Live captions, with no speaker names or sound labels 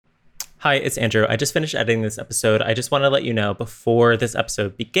Hi, it's Andrew. I just finished editing this episode. I just want to let you know before this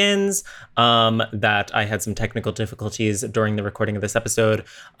episode begins that I had some technical difficulties during the recording of this episode.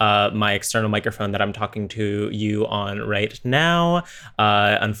 My external microphone that I'm talking to you on right now,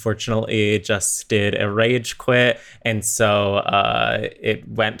 unfortunately, just did a rage quit. And so it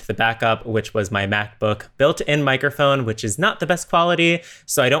went to the backup, which was my MacBook built-in microphone, which is not the best quality.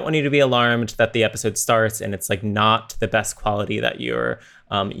 So I don't want you to be alarmed that the episode starts and it's like not the best quality that you're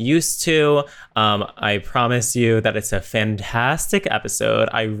used to. I promise you that it's a fantastic episode.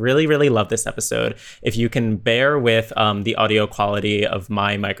 I really, really love this episode. If you can bear with the audio quality of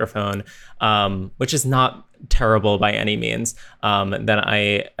my microphone, which is not terrible by any means, then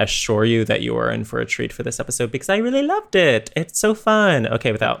I assure you that you are in for a treat for this episode because I really loved it. It's so fun.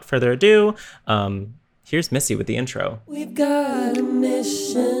 Okay, without further ado, here's Missy with the intro. We've got a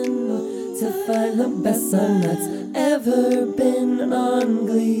mission to find the best song that's ever been on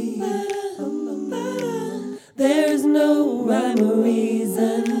Glee. There's no rhyme or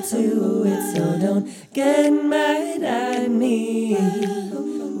reason to it, so don't get mad at me.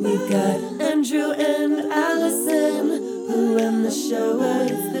 We've got Andrew and Allison who run the show.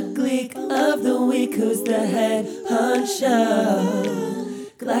 It's the Gleek of the week. Who's the head honcho?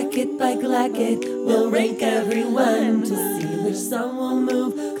 Glacket by Glacket, we'll rank everyone to see which song will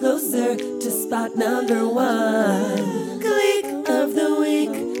move closer to spot number one. Gleek of the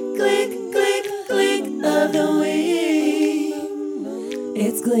week, Gleek, Gleek, Gleek of the week.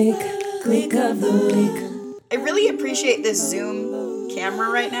 It's Gleek, Gleek of the week. I really appreciate this Zoom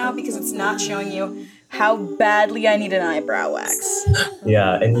camera right now because it's not showing you how badly I need an eyebrow wax.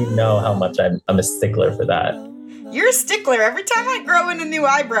 Yeah, and you know how much I'm a stickler for that. You're a stickler. Every time I grow in a new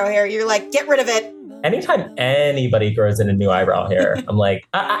eyebrow hair, you're like, get rid of it. Anytime anybody grows in a new eyebrow hair, I'm like,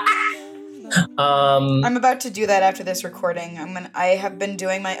 I'm about to do that after this recording. I have been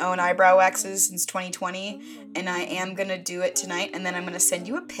doing my own eyebrow waxes since 2020, and I am gonna do it tonight, and then I'm gonna send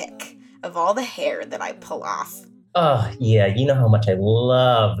you a pic of all the hair that I pull off. Oh, yeah, you know how much I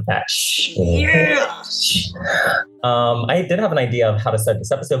love that shit. Yeah. I did have an idea of how to start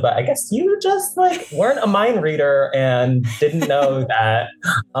this episode, but I guess you just weren't a mind reader and didn't know that.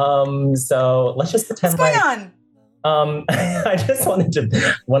 So let's just pretend What's going on? I just wanted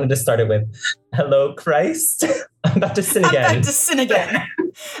to start it with, hello, Christ. I'm about to sin again.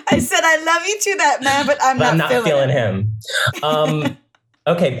 I said I love you to that man, but I'm not feeling him.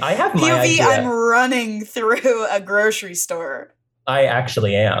 Okay, I have my POV, idea. I'm running through a grocery store. I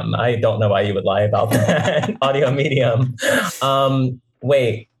actually am. I don't know why you would lie about that. Audio medium.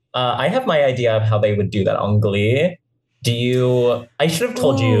 I have my idea of how they would do that on Glee. I should have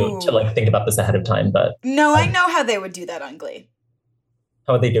told you to think about this ahead of time, but... No, I know how they would do that on Glee.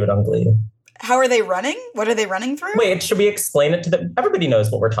 How would they do it on Glee? How are they running? What are they running through? Wait, should we explain it to them? Everybody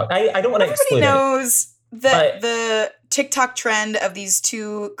knows what we're talking... I don't want to explain it. Everybody knows the TikTok trend of these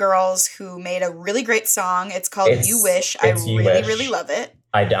two girls who made a really great song. It's called You Wish. I really love it.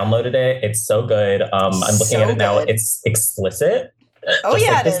 I downloaded it. It's so good. I'm looking at it now. It's explicit. Oh, just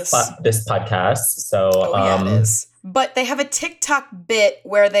yeah, like it is. This podcast. So, yeah, it is. But they have a TikTok bit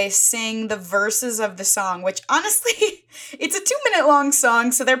where they sing the verses of the song, which honestly, it's a 2-minute long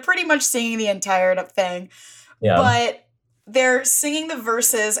song. So they're pretty much singing the entire thing. Yeah. But they're singing the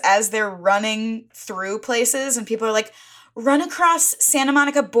verses as they're running through places, and people are like, run across Santa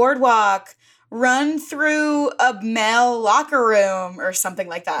Monica Boardwalk, run through a male locker room, or something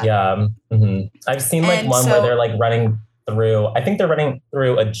like that. Yeah. Mm-hmm. I've seen one where they're running through, I think they're running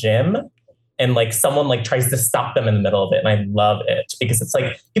through a gym, and someone tries to stop them in the middle of it. And I love it because it's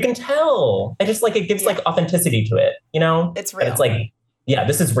you can tell. It just it gives authenticity to it, you know? It's real. And it's yeah,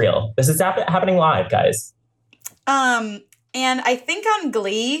 this is real. This is happening live, guys. And I think on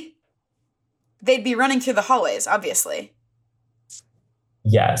Glee, they'd be running through the hallways, obviously.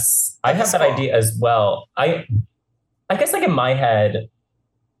 Yes, I have that idea as well. I guess in my head,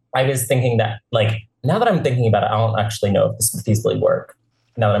 I was thinking that now that I'm thinking about it, I don't actually know if this would feasibly work.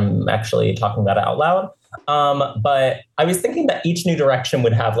 Now that I'm actually talking about it out loud. But I was thinking that each new direction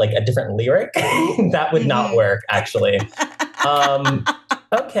would have a different lyric. That would not work, actually.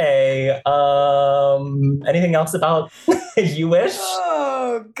 Okay. Anything else about You Wish?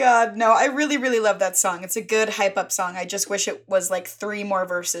 Oh, God, no. I really, really love that song. It's a good hype-up song. I just wish it was 3 more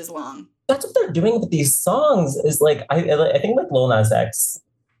verses long. That's what they're doing with these songs is I think Lil Nas X.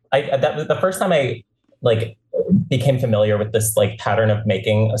 That was the first time I became familiar with this pattern of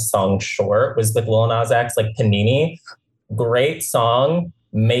making a song short was with Lil Nas X, Panini. Great song,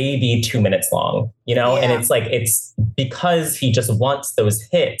 maybe 2 minutes long, you know? Yeah. And it's it's because he just wants those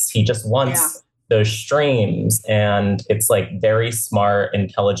hits. He just wants those streams, and it's like very smart,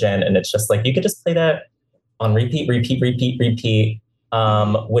 intelligent, and it's just like you could just play that on repeat,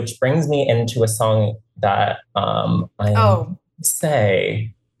 which brings me into a song that I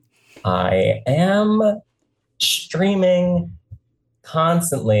am streaming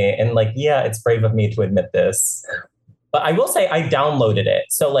constantly, and like, yeah, it's brave of me to admit this, but I will say I downloaded it.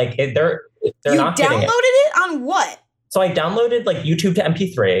 So like they're not getting it. You downloaded it on what? So I downloaded like YouTube to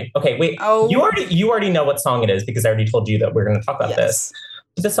MP3. Okay, wait. Oh. You already know what song it is because I already told you that we're going to talk about this.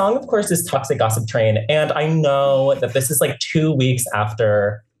 The song, of course, is Toxic Gossip Train. And I know that this is like 2 weeks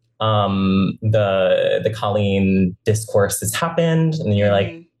after the Colleen discourse has happened. And you're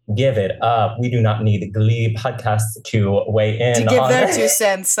like, give it up. We do not need the Glee podcast to weigh in. To give their 2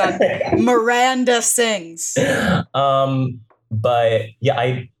 cents on Miranda Sings. But yeah,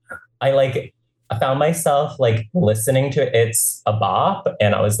 I found myself like listening to It's a Bop,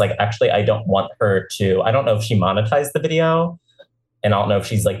 and I was like, actually, I don't want her to. I don't know if she monetized the video, and I don't know if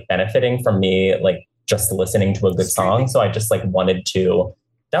she's like benefiting from me like just listening to a good song. So I just like wanted to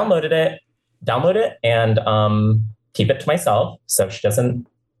download it, and keep it to myself so she doesn't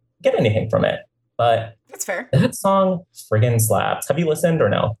get anything from it. But that's fair. That song friggin' slaps. Have you listened or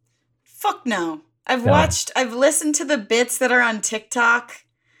no? Fuck no. I've listened to the bits that are on TikTok.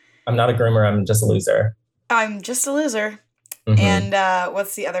 I'm not a groomer. I'm just a loser. I'm just a loser. Mm-hmm. And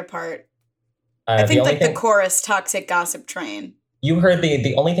what's the other part? I think like the chorus, Toxic Gossip Train. You heard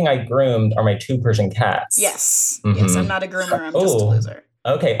the only thing I groomed are my 2 Persian cats. Yes. Mm-hmm. Yes, I'm not a groomer. I'm just a loser.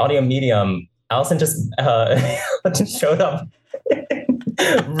 Okay, audio medium. Allison just showed up.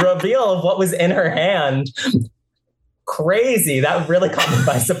 Reveal of what was in her hand. Crazy. That really caught me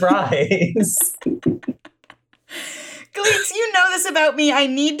by surprise. Gleeks, you know this about me. I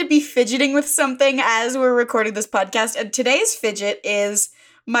need to be fidgeting with something as we're recording this podcast. And today's fidget is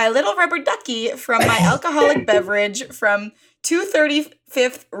my little rubber ducky from my alcoholic beverage from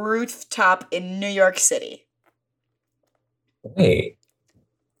 235th Rooftop in New York City. Wait,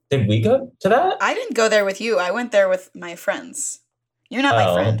 did we go to that? I didn't go there with you. I went there with my friends. You're not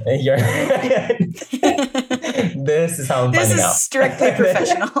my friend. This is how I'm finding out. This is strictly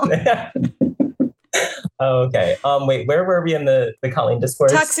professional. Okay. Wait, where were we in the Colleen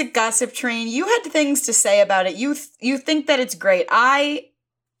discourse? Toxic Gossip Train. You had things to say about it. You think that it's great. I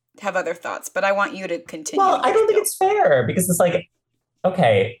have other thoughts, but I want you to continue. Well, I don't think it's fair because it's like,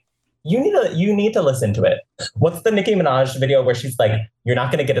 okay, you need to listen to it. What's the Nicki Minaj video where she's like, you're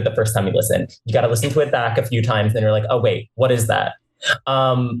not going to get it the first time you listen. You got to listen to it back a few times, and you're like, oh wait, what is that?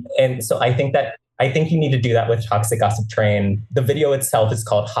 And so I think you need to do that with Toxic Gossip Train. The video itself is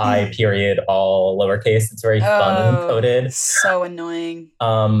called Hi, period, all lowercase. It's very fun and coded. So annoying.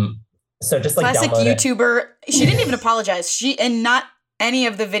 So just like classic YouTuber. She didn't even apologize. And not any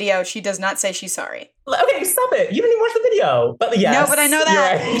of the video, she does not say she's sorry. Okay, stop it. You didn't even watch the video. But yes. No, but I know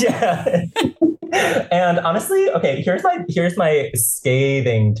that. Right. Yeah. And honestly, okay, here's my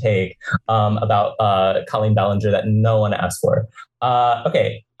scathing take about Colleen Ballinger that no one asked for.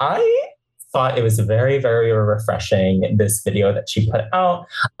 Okay, I thought it was very, very refreshing, this video that she put out.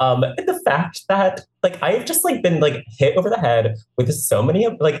 And the fact that like I've just like been like hit over the head with so many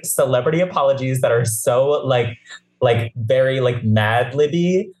like celebrity apologies that are so like very like Mad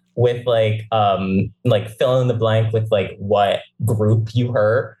Libby with like fill in the blank with like what group you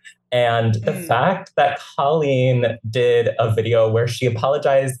hurt. And the fact that Colleen did a video where she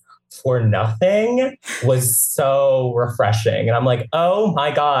apologized for nothing was so refreshing. And I'm like, oh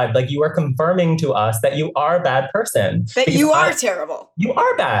my God, like you are confirming to us that you are a bad person. That you are terrible. You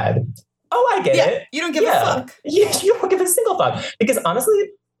are bad. Oh, I get it. You don't give a fuck. You don't give a single fuck. Because honestly,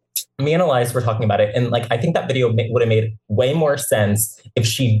 me and Elias were talking about it. And like, I think that video would have made way more sense if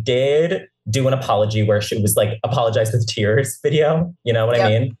she did do an apology where she was like apologize with tears video. You know what I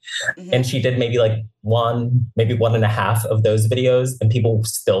mean? Mm-hmm. And she did maybe like maybe 1.5 of those videos and people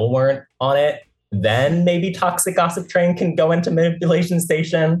still weren't on it. Then maybe Toxic Gossip Train can go into manipulation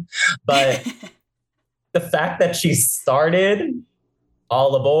station. But the fact that she started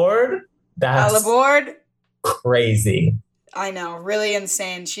all aboard, that's all aboard. Crazy. I know, really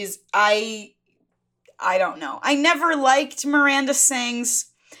insane. I don't know. I never liked Miranda Sings.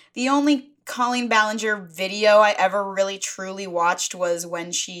 The only Colleen Ballinger video I ever really truly watched was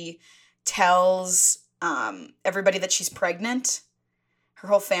when she tells everybody that she's pregnant, her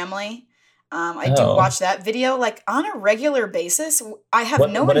whole family. I do watch that video like on a regular basis. I have no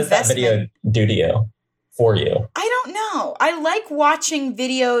investment. What does that video do to you? For you? I don't know. I like watching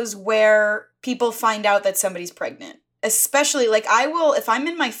videos where people find out that somebody's pregnant. Especially, like, if I'm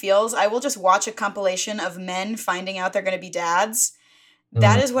in my feels, I will just watch a compilation of men finding out they're going to be dads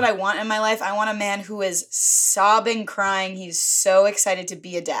That is what I want in my life. I want a man who is sobbing, crying. He's so excited to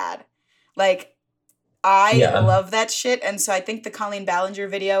be a dad. Like, I love that shit. And so I think the Colleen Ballinger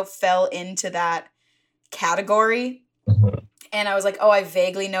video fell into that category. And I was like, oh, I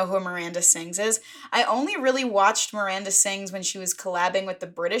vaguely know who Miranda Sings is. I only really watched Miranda Sings when she was collabing with the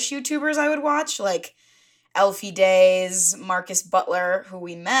British YouTubers I would watch, like Elfie Days, Marcus Butler, who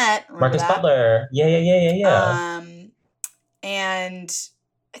we met. Marcus Butler. Yeah. And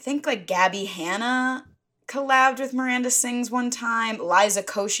I think like Gabby Hanna collabed with Miranda Sings one time. Liza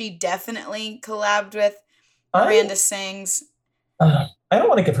Koshy definitely collabed with Miranda Sings. I don't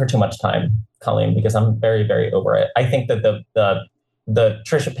want to give her too much time, Colleen, because I'm very, very over it. I think that the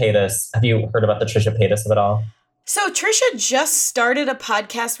Trisha Paytas, have you heard about the Trisha Paytas of it all? So Trisha just started a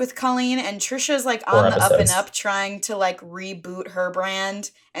podcast with Colleen, and Trisha's like on the up and up trying to like reboot her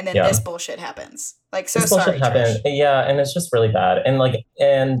brand, and then this bullshit happens. Like, so sorry, Trish. Yeah, and it's just really bad.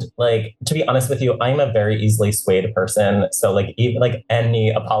 And to be honest with you, I'm a very easily swayed person. So like even like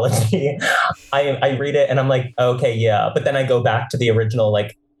any apology, I read it and I'm like, okay, yeah. But then I go back to the original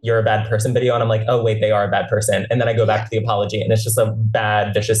like you're a bad person video, and I'm like, oh wait, they are a bad person. And then I go back to the apology, and it's just a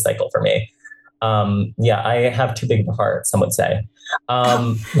bad, vicious cycle for me. I have too big of a heart, some would say.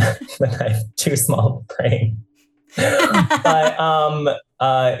 But I have too small a brain. But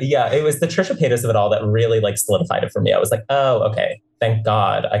it was the Trisha Paytas of it all that really like solidified it for me. I was like, oh, okay, thank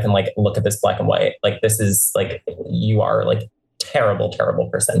God I can like look at this black and white. Like, this is like, you are like terrible, terrible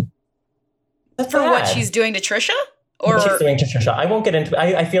person. That's for bad. What she's doing to Trisha? Or what she's doing to Trisha. I won't get into it.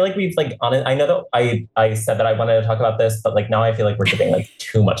 I feel like we've like on it. I know that I said that I wanted to talk about this, but like now I feel like we're giving like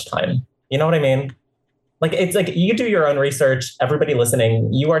too much time. You know what I mean? Like, it's like, you do your own research. Everybody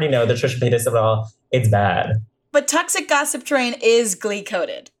listening, you already know the Trisha Paytas of it all. It's bad. But Toxic Gossip Train is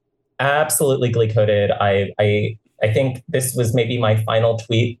Glee-coded. Absolutely Glee-coded. I think this was maybe my final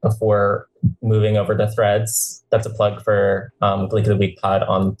tweet before moving over to Threads. That's a plug for Glee of the Week pod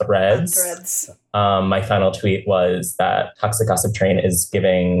on Threads. My final tweet was that Toxic Gossip Train is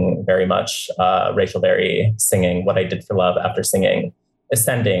giving very much Rachel Berry singing What I Did for Love after singing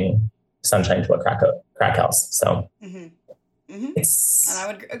Ascending Sunshine to a Crack House. So it's, and I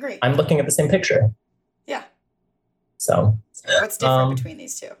would agree. I'm looking at the same picture. Yeah. So what's different between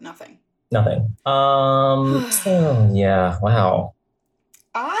these two? Nothing. So yeah, wow.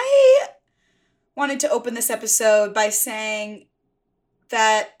 I wanted to open this episode by saying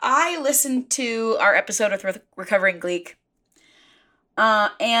that I listened to our episode with Recovering Gleek.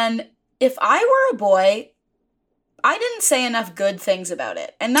 And if I were a boy, I didn't say enough good things about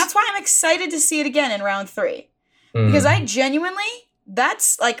it. And that's why I'm excited to see it again in round 3. Because I genuinely,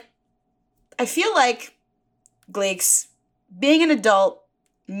 that's like, I feel like Gleeks, being an adult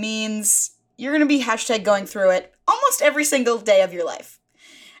means you're going to be #going through it almost every single day of your life.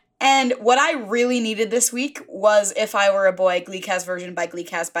 And what I really needed this week was If I Were a Boy, Gleecast version by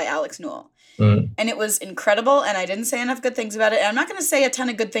Gleecast by Alex Newell. And it was incredible, and I didn't say enough good things about it. And I'm not going to say a ton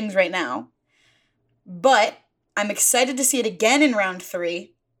of good things right now. But I'm excited to see it again in round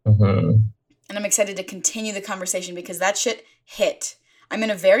 3. And I'm excited to continue the conversation because that shit hit. I'm in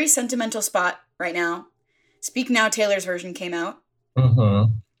a very sentimental spot right now. Speak Now, Taylor's version came out.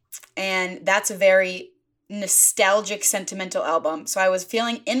 And that's a very nostalgic, sentimental album. So I was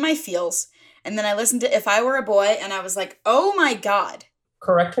feeling in my feels. And then I listened to If I Were a Boy, and I was like, oh my God.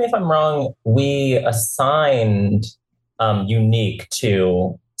 Correct me if I'm wrong. We assigned Unique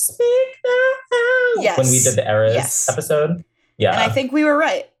to Speak Now when we did the Eras episode. Yeah. And I think we were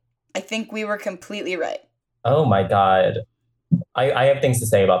right. I think we were completely right. Oh my God. I have things to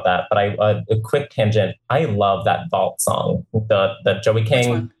say about that, but a quick tangent. I love that Vault song, the Joey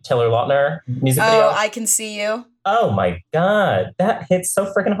King, Taylor Lautner music video. Oh, I Can See You. Oh my God. That hits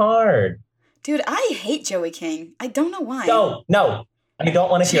so freaking hard. Dude, I hate Joey King. I don't know why. No. I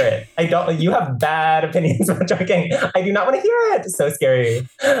don't want to hear it. You have bad opinions about Joey King. I do not want to hear it. It's so scary.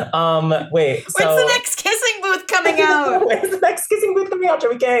 Wait. When's the next kissing booth coming out? When's the next kissing booth coming out,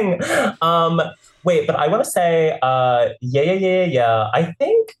 Joey King? Wait, but I want to say, yeah. I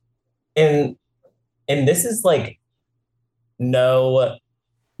think in this is like, no,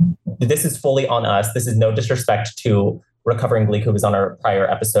 this is fully on us. This is no disrespect to Recovering Gleek, who was on our prior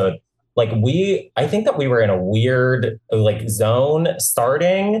episode. Like I think that we were in a weird like zone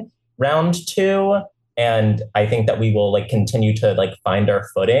starting round 2. And I think that we will like continue to like find our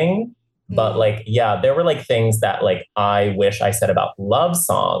footing. But like, yeah, there were like things that like, I wish I said about Love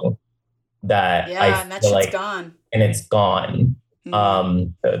Song that and that shit's like, gone. And it's gone.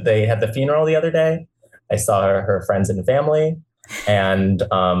 They had the funeral the other day. I saw her friends and family, and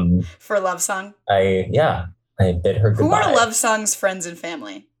for Love Song. I I bid her goodbye. Who are love songs, friends, and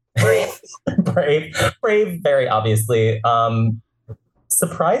family? Brave. Brave, very obviously.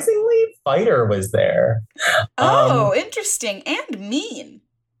 Surprisingly, Fighter was there. Oh, interesting. And Mean.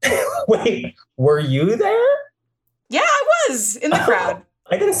 Wait, were you there? Yeah, I was in the crowd.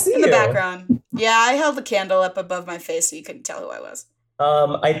 I didn't see you. In the background. Yeah, I held the candle up above my face so you couldn't tell who I was.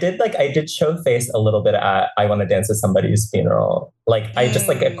 I did show face a little bit at I Want to Dance with Somebody's funeral. I just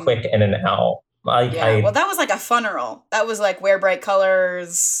a quick in and out. Well, that was like a funeral. That was like wear bright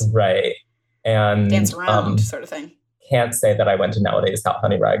colors. Right. And dance around sort of thing. Can't say that I went to Nowadays Hot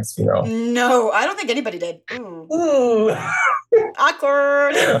Honey Rag's funeral. No, I don't think anybody did. Ooh.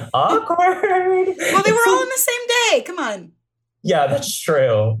 Awkward. Awkward. Well, they were all on the same day. Come on. Yeah, that's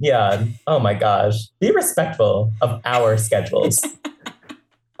true. Yeah. Oh my gosh. Be respectful of our schedules.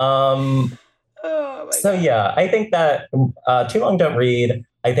 Oh my God. Yeah, I think that Too Long Don't Read.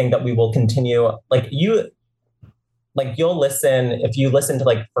 I think that we will continue. You'll listen if you listen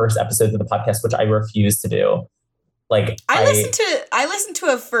to first episodes of the podcast, which I refuse to do. I listened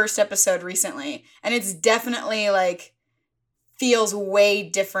to a first episode recently, and it's definitely feels way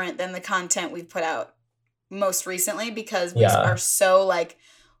different than the content we've put out most recently, because we are so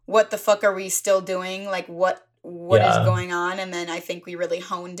what the fuck are we still doing? What is going on? And then I think we really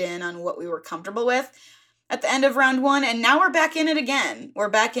honed in on what we were comfortable with at the end of round one, and now we're back in it again. We're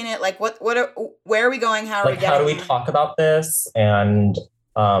back in it. Where are we going? How are we getting? How do we talk about this? And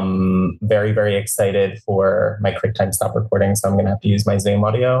very, very excited for my QuickTime Stop recording, so I'm gonna have to use my Zoom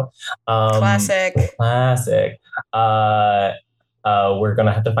audio. Classic. We're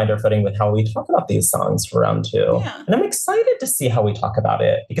gonna have to find our footing with how we talk about these songs for round two. Yeah. And I'm excited to see how we talk about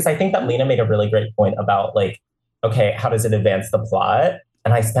it, because I think that Lena made a really great point about okay, how does it advance the plot?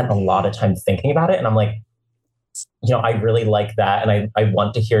 And I spent a lot of time thinking about it, and I'm I really like that. And I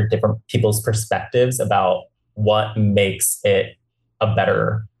want to hear different people's perspectives about what makes it a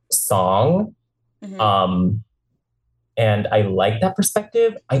better song. Mm-hmm. And I like that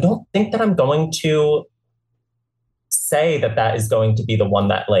perspective. I don't think that I'm going to say that is going to be the one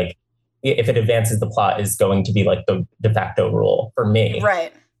that if it advances the plot is going to be the de facto rule for me.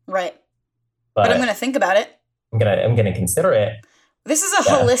 Right. But I'm going to think about it. I'm going to consider it. This is a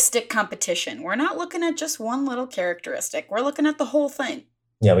holistic competition. We're not looking at just one little characteristic. We're looking at the whole thing.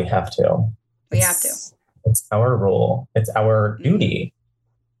 Yeah, we have to. It's our rule. It's our duty.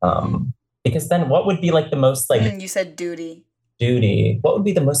 Because then what would be the most you said duty. Duty. What would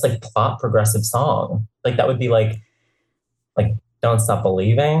be the most plot progressive song? That would be Don't Stop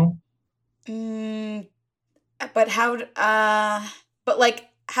Believing. But how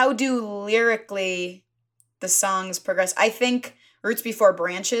do lyrically the songs progress? I think Roots Before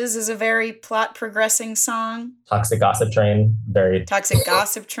Branches is a very plot progressing song. Toxic Gossip Train, very plot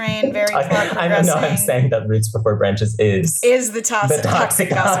progressing. I know I'm saying that Roots Before Branches is the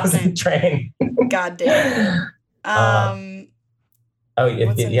toxic gossip train. God damn.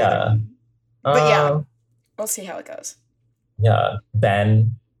 We'll see how it goes. Yeah,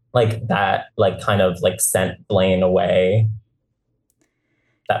 Ben, that, kind of sent Blaine away.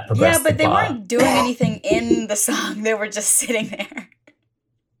 Yeah, but they weren't doing anything in the song. They were just sitting there.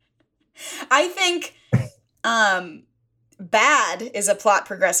 I think Bad is a plot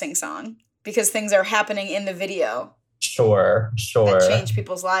progressing song because things are happening in the video. Sure. That change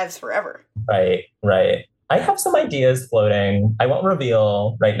people's lives forever. Right. I have some ideas floating. I won't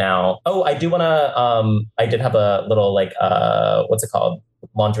reveal right now. Oh, I do want to, I did have a little what's it called?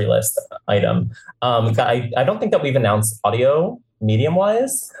 Laundry list item. I don't think that we've announced audio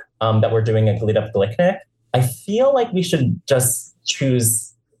medium-wise, that we're doing a Gleed Up Glicknick. I feel like we should just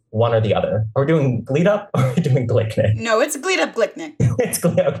choose one or the other. Are we doing Gleed Up or are we doing Glicknick? No, it's Gleed Up Glicknick.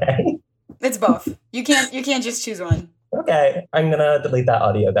 Okay. It's both. You can't just choose one. Okay. I'm gonna delete that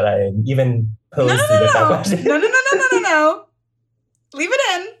audio that I even posed to this question. No. Leave it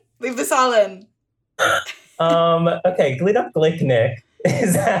in. Leave this all in. Okay, Gleed Up Glicknick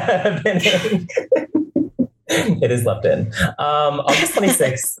is happening. It is left in. August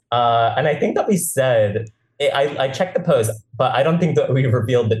 26th. And I think that we said, I checked the post, but I don't think that we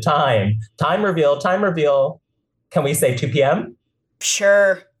revealed the time. Time reveal. Can we say 2 p.m.?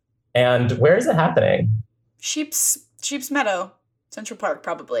 Sure. And where is it happening? Sheep's Meadow. Central Park,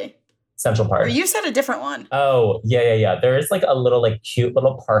 probably. Central Park. Or you said a different one. Oh, yeah. There is a little cute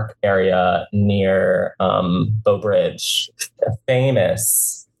little park area near Bow Bridge. A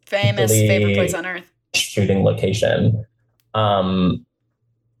famous favorite place on earth. Shooting location. And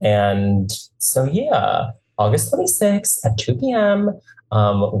so August 26th at 2 p.m.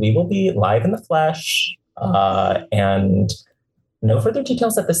 We will be live in the flesh. And No further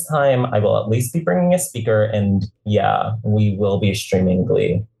details at this time. I will at least be bringing a speaker, and yeah, we will be streaming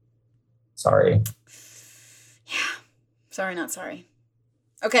Glee. Sorry. Yeah. Sorry, not sorry.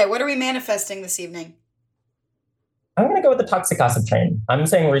 Okay, what are we manifesting this evening? I'm going to go with the toxic gossip train. I'm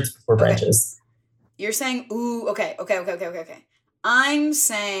saying roots before branches. You're saying, ooh, okay. I'm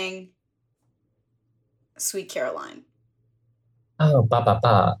saying Sweet Caroline. Oh, ba ba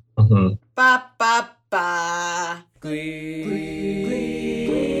ba. Mm-hmm. Ba ba ba. Gleek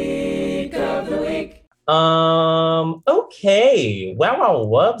of the week. Okay. Wow,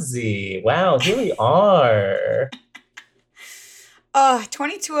 wubsy. Wow, here we are.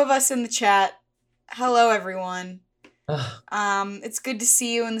 22 of us in the chat. Hello, everyone. It's good to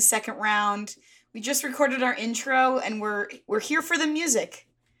see you in the second round. We just recorded our intro, and we're here for the music.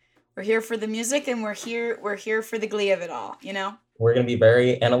 We're here for the music, and we're here for the glee of it all. You know. We're gonna be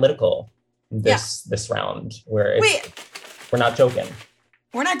very analytical this round. We're not joking.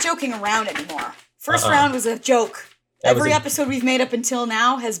 We're not joking around anymore. First round was a joke. Every episode we've made up until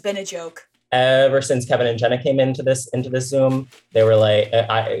now has been a joke. Ever since Kevin and Jenna came into this Zoom, they were like,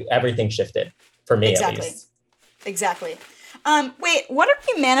 everything shifted for me at least. Exactly. Wait, what are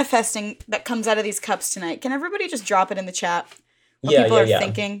we manifesting that comes out of these cups tonight? Can everybody just drop it in the chat? What people are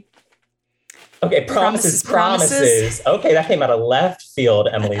thinking. Okay, promises. Okay, that came out of left field,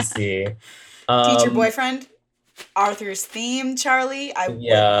 Emily C. Teacher boyfriend. Arthur's theme, Charlie. I would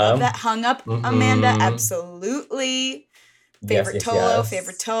love that. Hung up, Amanda. Absolutely. Favorite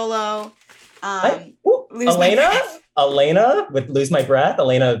Tolo. Elena with Lose My Breath.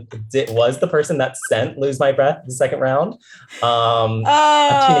 Elena was the person that sent Lose My Breath the second round. A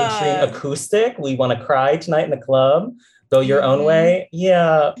Teenage Dream acoustic. We Want to Cry Tonight in the Club. Go Your Own Way.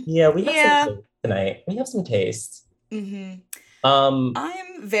 Yeah. We have some taste tonight. We have some taste. I'm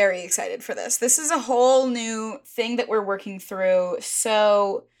very excited for this. This is a whole new thing that we're working through.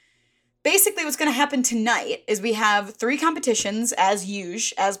 So basically what's going to happen tonight is we have 3 competitions as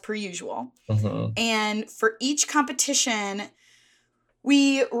per usual. And for each competition,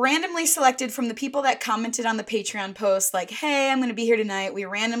 we randomly selected from the people that commented on the Patreon post, like, hey, I'm going to be here tonight. We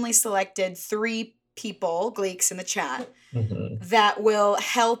randomly selected 3 people, Gleeks in the chat, that will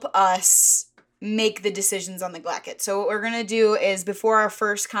help us make the decisions on the Glacket. So what we're going to do is before our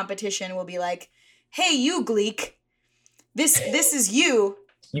first competition, we'll be like, hey, you Gleek, this is you.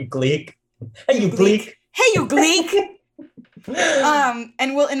 You Gleek. Hey, you Gleek. Hey, you Gleek.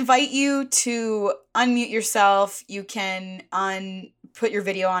 And we'll invite you to unmute yourself. You can put your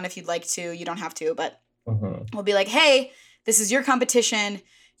video on if you'd like to. You don't have to, but we'll be like, hey, this is your competition.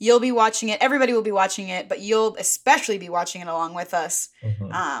 You'll be watching it. Everybody will be watching it, but you'll especially be watching it along with us.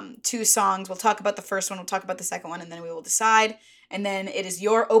 2 songs. We'll talk about the first one. We'll talk about the second one, and then we will decide. And then it is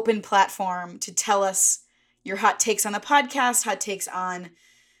your open platform to tell us your hot takes on the podcast, hot takes on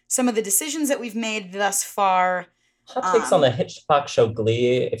some of the decisions that we've made thus far. Hot takes on the Hitchcock show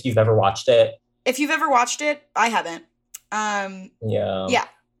Glee, if you've ever watched it. If you've ever watched it, I haven't. Yeah.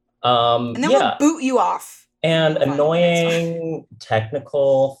 And then we'll boot you off. And annoying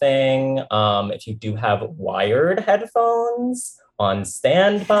technical thing, if you do have wired headphones on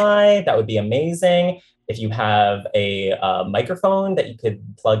standby, that would be amazing. If you have a microphone that you could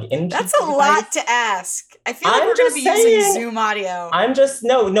plug into. That's a lot to ask. I feel like we're going to be using Zoom audio.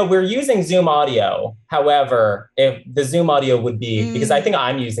 No, we're using Zoom audio. However, if the Zoom audio would be, because I think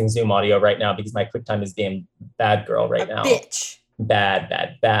I'm using Zoom audio right now because my QuickTime is being bad girl right now. Bitch.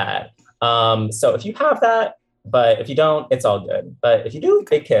 Bad. So if you have that, but if you don't, it's all good. But if you do,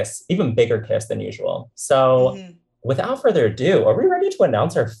 big kiss, even bigger kiss than usual. So without further ado, are we ready to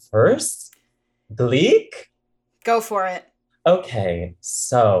announce our first Gleek? Go for it. Okay,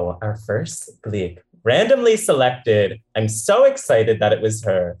 so our first Gleek, randomly selected. I'm so excited that it was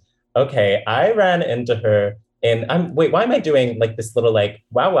her. Okay, I ran into her and why am I doing like this little like,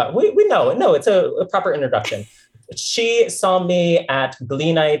 wow. No, it's a proper introduction. She saw me at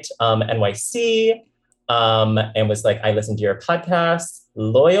Glee Night NYC and was like, I listened to your podcast,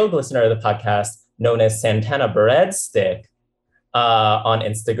 loyal listener of the podcast, known as Santana Breadstick on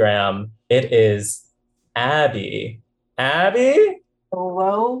Instagram. It is Abby. Abby?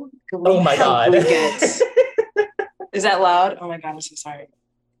 Hello? Oh my God. Is that loud? Oh my God, I'm so sorry.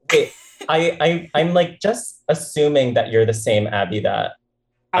 Wait, I'm like just assuming that you're the same Abby that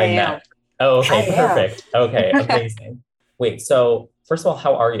I met. Oh, okay, perfect. Okay, amazing. Wait, so first of all,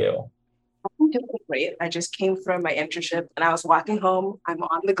 how are you? I'm doing great. I just came from my internship and I was walking home. I'm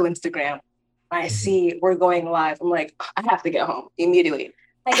on the Glinstagram. I see we're going live. I'm like, I have to get home immediately.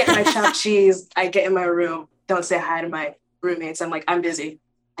 I get my chopped cheese. I get in my room. Don't say hi to my roommates. I'm like, I'm busy.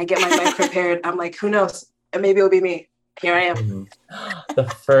 I get my mic prepared. I'm like, who knows? And maybe it'll be me. here I am. The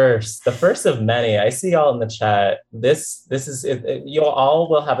first of many. I see y'all in the chat. This is it, you all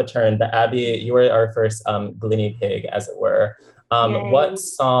will have a turn. But Abby, you were our first guinea pig, as it were. What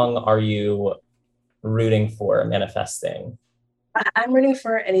song are you rooting for, manifesting? I'm rooting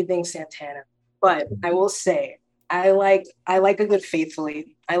for anything Santana, but I will say I like a good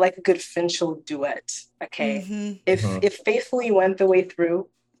Faithfully. I like a good Finchel duet. Okay, if Faithfully went the way through,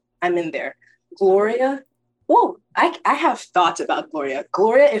 I'm in there. Gloria. Whoa, I have thoughts about Gloria.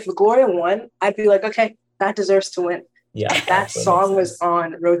 If Gloria won, I'd be like, okay, that deserves to win. Yeah, that song was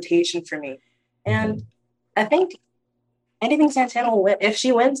on rotation for me, and I think anything Santana will win. If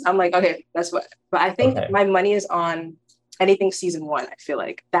she wins, I'm like, okay, that's what. But I think my money is on anything season 1. I feel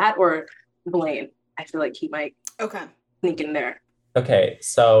like that or Blaine. I feel like he might sneak in there. Okay,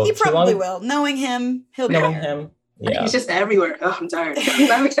 so he probably will. Knowing him, he'll be knowing there. him. Yeah. He's just everywhere. Oh, I'm tired.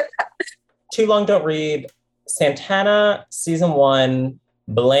 Too Long Don't Read, Santana, season 1,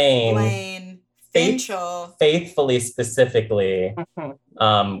 Blaine, Finchel, Faithfully specifically,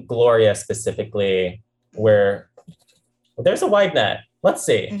 Gloria specifically, where there's a wide net. Let's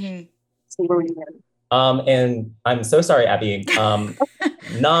see. And I'm so sorry, Abby.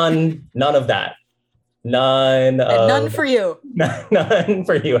 None of that. None for you. None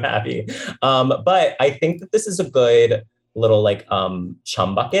for you, Abby. But I think that this is a good little like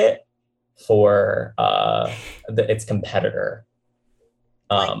chum bucket for its competitor.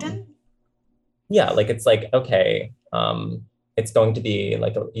 Yeah, like it's like, okay, it's going to be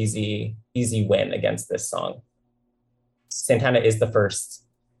like an easy win against this song. Santana is the first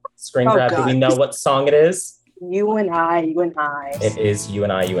screen grab. Do we know what song it is? You and I. It is You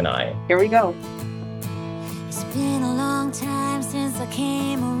and I. Here we go. It's been a long time since I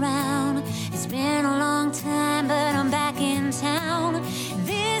came around. It's been a long time, but I'm back in town.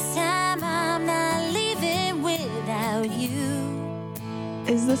 This time I'm not leaving without you.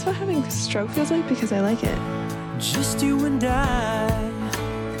 Is this what having a stroke feels like? Because I like it. Just you and I,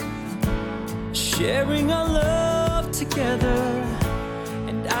 sharing our love together.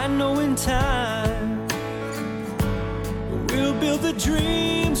 And I know in time we'll build the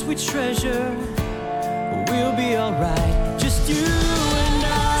dreams we treasure. We'll be alright, just you and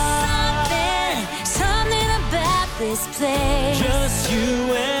I. Something about this place. Just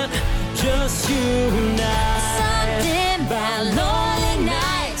you and I. Something about lonely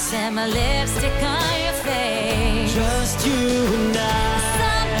nights and my lipstick on your face. Just you and I.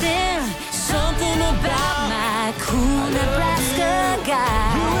 Something about my cool Nebraska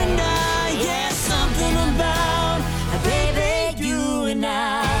guy. You and I, yeah, something about baby, you and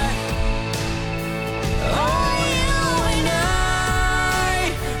I.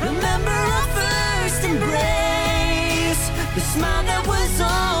 The smile that was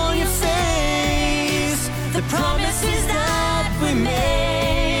on your face, the promises that we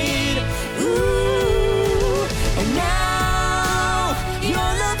made. Ooh, and now your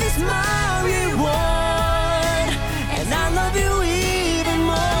love is my reward, and I love you even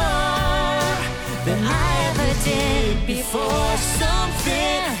more than I ever did before.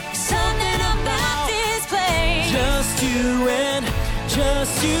 Something about this place. Just you and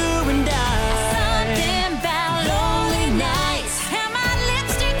I.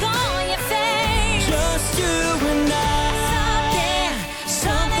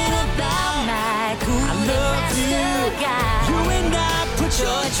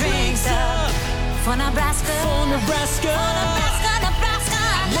 Your drinks up for Nebraska. Nebraska. I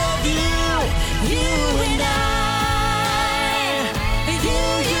love you, you and I. You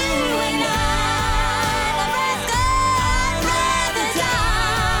and I. Nebraska, I'd rather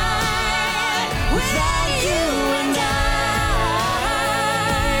die without you and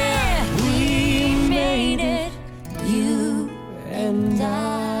I. We made it, you and I.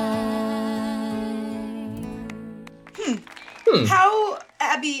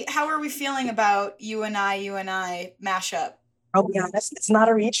 Abby, how are we feeling about You and I mashup? I'll be honest, it's not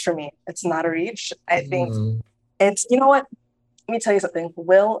a reach for me. It's not a reach. I think it's, you know what? Let me tell you something.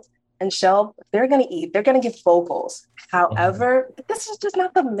 Will and Shel, they're going to eat. They're going to give vocals. However, this is just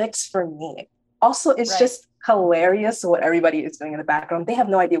not the mix for me. Also, it's just hilarious what everybody is doing in the background. They have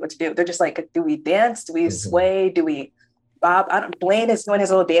no idea what to do. They're just like, do we dance? Do we sway? Do we bob? Blaine is doing his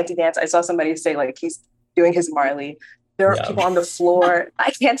little dancey dance. I saw somebody say like he's doing his Marley. There are people on the floor.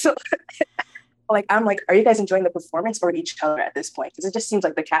 I can't. I'm like, are you guys enjoying the performance or each other at this point? Because it just seems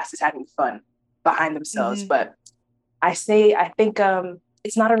like the cast is having fun behind themselves. But I think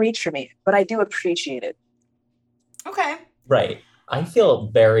it's not a reach for me, but I do appreciate it. Okay. Right. I feel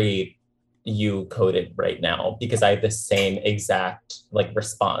very you coded right now, because I have the same exact like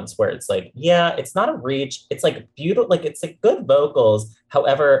response where it's like, yeah, it's not a reach. It's like beautiful, like it's like good vocals.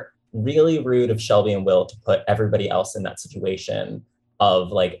 However, really rude of Shelby and Will to put everybody else in that situation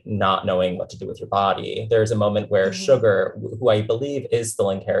of like not knowing what to do with your body. There's a moment where Sugar, who I believe is still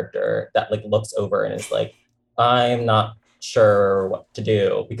in character, that like looks over and is like, I'm not sure what to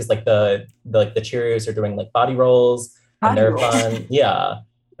do, because like the Cheerios are doing like body rolls and they're fun. Yeah.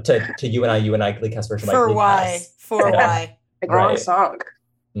 To you and I Glee Cast version. For why? For why? Like wrong song.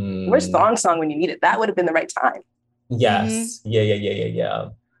 Where's Thong Song when you need it? That would have been the right time. Yes. Yeah.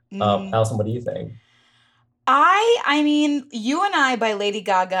 Allison, what do you think? I mean, You and I by Lady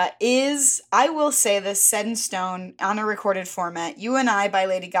Gaga is, I will say this set in stone on a recorded format. You and I by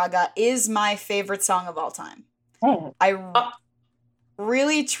Lady Gaga is my favorite song of all time. I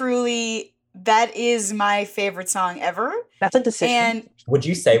really, truly, that is my favorite song ever. That's a decision. And would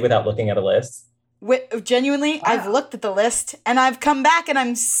you say without looking at a list? Genuinely, wow. I've looked at the list and I've come back and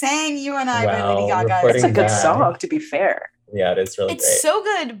I'm saying You and I by Lady Gaga. It's a good song, to be fair. Yeah, it is really great. It's so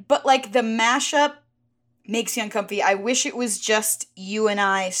good, but like the mashup makes you uncomfy. I wish it was just You and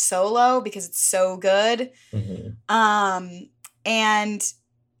I solo because it's so good. And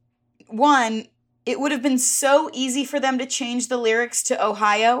one, it would have been so easy for them to change the lyrics to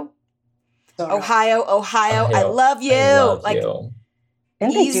Ohio. Ohio, I love you.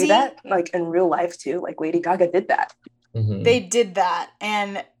 Didn't they do that like in real life too? Like Lady Gaga did that. They did that.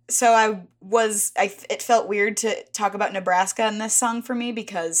 And so it felt weird to talk about Nebraska in this song for me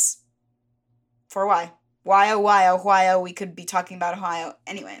because for why? Why, Ohio? We could be talking about Ohio.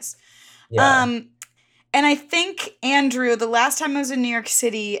 Anyways. Yeah. And I think, Andrew, the last time I was in New York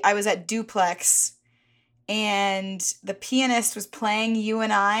City, I was at Duplex and the pianist was playing You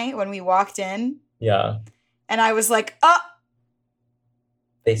and I when we walked in. Yeah. And I was like, oh,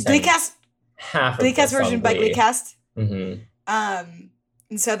 they sang Glee Cast, half of Glee Cast version by Glee Cast. Mm-hmm. And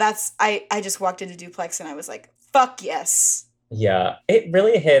so that's, I just walked into Duplex and I was like, fuck yes. Yeah, it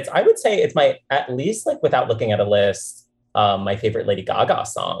really hits. I would say it's my, at least like without looking at a list, my favorite Lady Gaga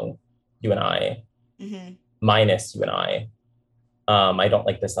song, You and I, minus You and I. I don't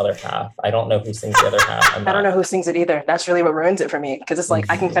like this other half. I don't know who sings the other half. I don't know who sings it either. That's really what ruins it for me. Because it's like,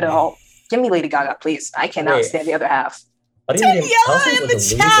 I can cut it all. Give me Lady Gaga, please. I cannot stand the other half. Daniela in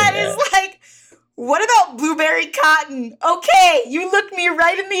the chat is like, what about Blueberry Cotton? Okay, you looked me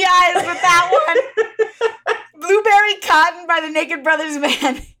right in the eyes with that one. Blueberry Cotton by the Naked Brothers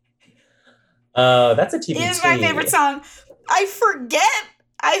Band. That's a TBT. Is my favorite song. I forget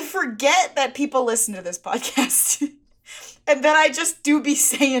that people listen to this podcast. And then I just do be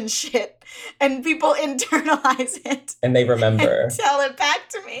saying shit. And people internalize it. And they remember. And tell it back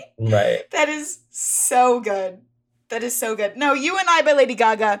to me. Right. That is so good. That is so good. No, You and I by Lady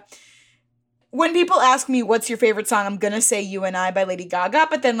Gaga. When people ask me what's your favorite song, I'm going to say You and I by Lady Gaga.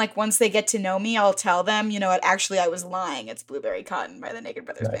 But then like once they get to know me, I'll tell them, you know what, actually I was lying. It's Blueberry Cotton by the Naked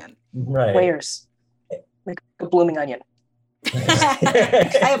Brothers Band. Right. Layers. Like a blooming onion.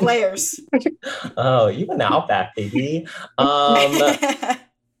 I have layers. Oh, you went out back, baby. Well,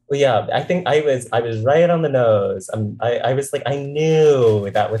 yeah, I think I was right on the nose. I was like, I knew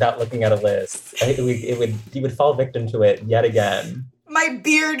that without looking at a list, you would fall victim to it yet again. My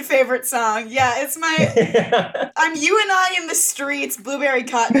beard favorite song. Yeah, it's my, I'm You and I in the streets, Blueberry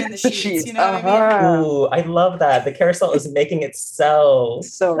Cotton in the sheets. You know what I mean? Ooh, I love that. The carousel is making it sell.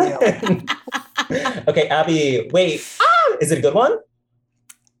 So real. Okay, Abby, wait. Is it a good one?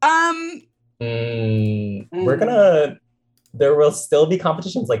 We're gonna, there will still be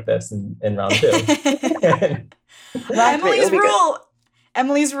competitions like this in round 2.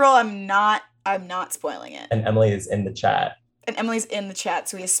 Emily's rule, I'm not spoiling it. And Emily is in the chat.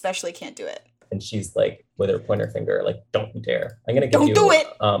 So we especially can't do it. And she's like, with her pointer finger, like, don't you dare. I'm gonna give Don't do it!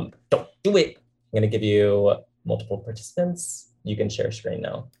 Don't do it! I'm gonna give you multiple participants. You can share screen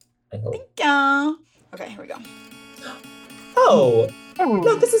now, I hope. Thank you. Okay, here we go. Oh,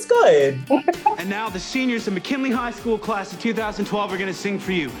 no, this is good. And now the seniors of McKinley High School class of 2012 are gonna sing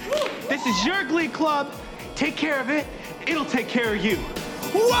for you. This is your Glee Club. Take care of it. It'll take care of you.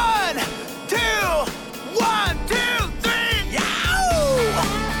 1, 2, 1, 2, 3.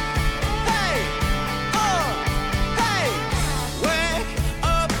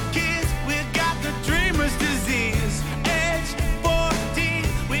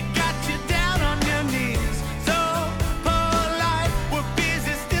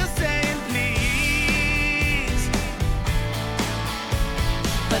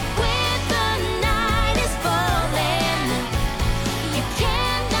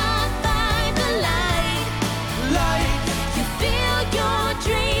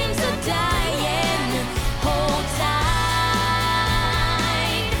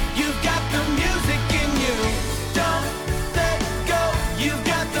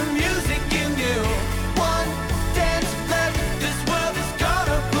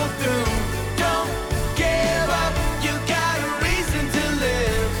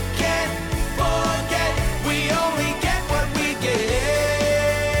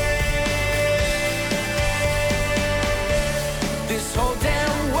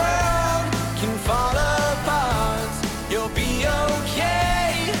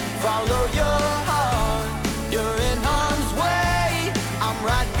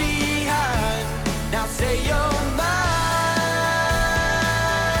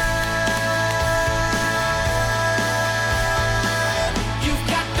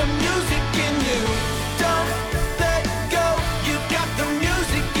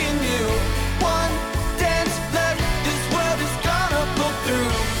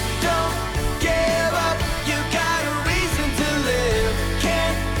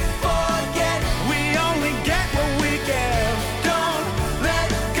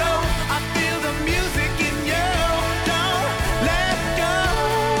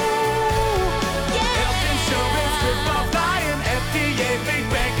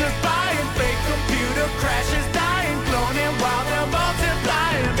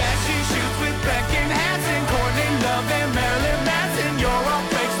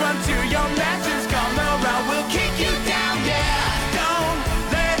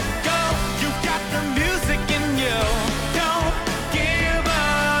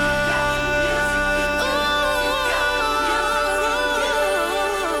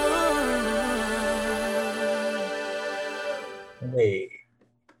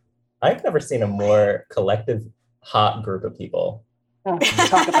 I've never seen a more collective, hot group of people.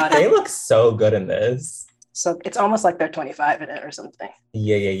 Talk about They it. look so good in this. So it's almost like they're 25 in it or something.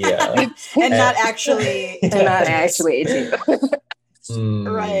 Yeah. And not actually. And not actually 18.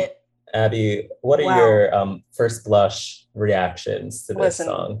 Right. Abby, what are your first blush reactions to this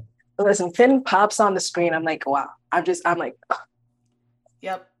song? Listen, Finn pops on the screen. I'm like, wow. I'm like, ugh.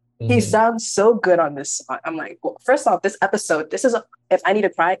 Yep. He sounds so good on this song. I'm like, well, first off, this episode, if I need to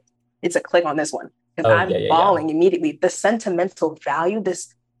cry, it's a click on this one. Because I'm bawling immediately. The sentimental value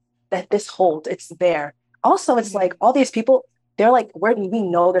that this holds, it's there. Also, it's like all these people, they're like, where do we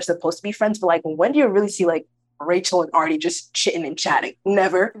know they're supposed to be friends? But like, when do you really see like Rachel and Artie just chitting and chatting?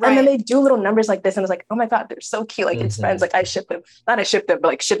 Never. Right. And then they do little numbers like this, and it's like, oh my God, they're so cute. Like it's friends. Like I ship them. Not I ship them, but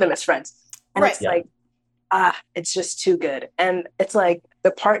like ship them as friends. And it's like, it's just too good. And it's like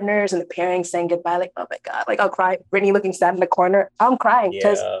the partners and the pairings saying goodbye, like, oh my God, like I'll cry. Brittany looking sad in the corner. I'm crying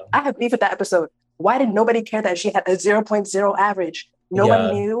because I have beef with that episode. Why did nobody care that she had a 0.0 average?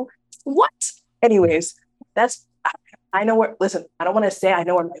 Nobody knew. What? Anyways, I know where, listen, I don't want to say I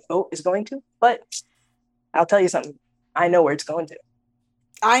know where my vote is going to, but I'll tell you something. I know where it's going to.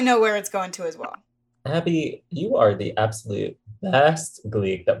 I know where it's going to as well. Abby, you are the absolute best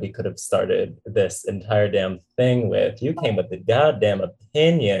Gleek that we could have started this entire damn thing with. You came with the goddamn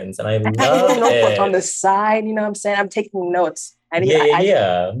opinions, and I love it. On the side, you know what I'm saying? I'm taking notes.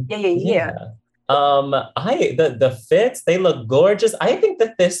 Yeah. The fits, they look gorgeous. I think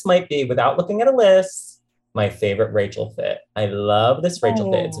that this might be, without looking at a list, my favorite Rachel fit. I love this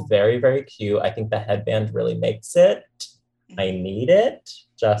Rachel fit. It's very, very cute. I think the headband really makes it. I need it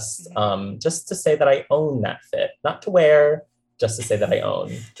just to say that I own that fit. Not to wear, just to say that I own.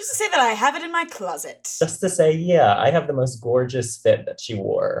 Just to say that I have it in my closet. Just to say, yeah, I have the most gorgeous fit that she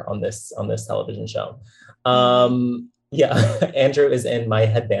wore on this television show. Yeah, Andrew is in my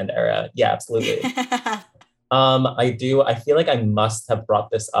headband era. Yeah, absolutely. I feel like I must have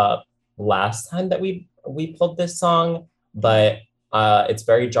brought this up last time that we pulled this song, but it's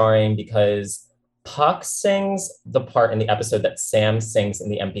very jarring because Puck sings the part in the episode that Sam sings in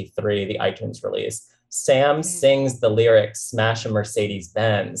the MP3, the iTunes release. Sam sings the lyrics, "Smash a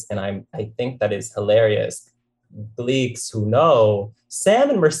Mercedes-Benz," and I think that is hilarious. Gleeks who know, Sam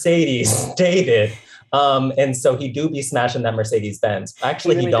and Mercedes dated. And so he do be smashing that Mercedes-Benz.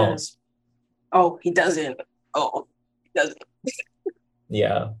 Actually, he don't. Does. Oh, he doesn't. Oh, he doesn't.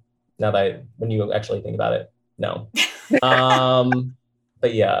 Yeah. Now that when you actually think about it, no.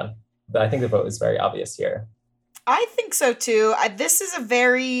 But yeah, but I think the vote is very obvious here. I think so too. This is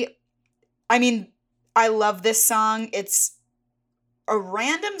I love this song. It's a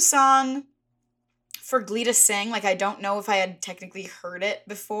random song for Glee to sing. Like, I don't know if I had technically heard it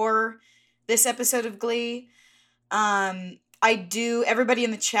before this episode of Glee. Everybody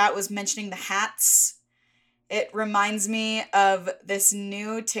in the chat was mentioning the hats. It reminds me of this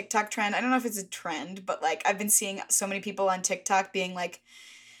new TikTok trend. I don't know if it's a trend, but like I've been seeing so many people on TikTok being like,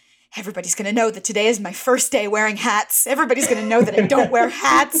 everybody's going to know that today is my first day wearing hats. Everybody's going to know that I don't wear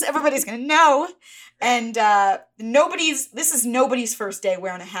hats. Everybody's going to know. And this is nobody's first day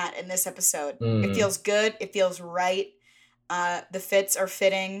wearing a hat in this episode. It feels good. It feels right. The fits are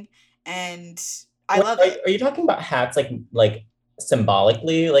fitting. And I love it. Are you talking about hats like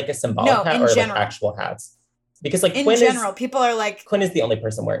symbolically, like a symbolic hat, or general. like actual hats? Because like in general, people are like, Quinn is the only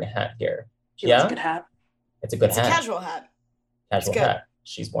person wearing a hat here. It's a good hat. It's a good hat. It's a casual hat. Casual hat.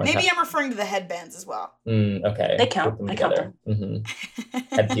 She's worn. Maybe I'm referring to the headbands as well. Okay. They count. They count.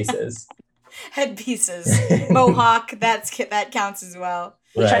 Headpieces. Headpieces. Mohawk. That counts as well.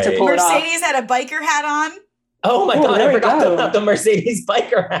 Right. Tried to pull Mercedes had a biker hat on. Oh my God! I forgot about the Mercedes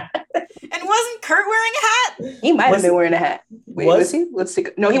biker hat. And wasn't Kurt wearing a hat? He might have been wearing a hat. Wait, was he? Let's see.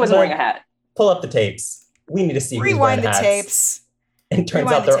 No, he wasn't wearing a hat. Pull up the tapes. We need to see. Rewind who's the wearing tapes. Hats. And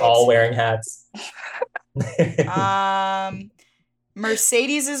turns out they're all wearing hats.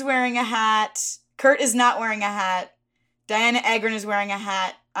 Mercedes is wearing a hat. Kurt is not wearing a hat. Diana Agron is wearing a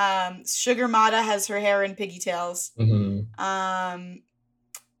hat. Sugar Mata has her hair in pigtails.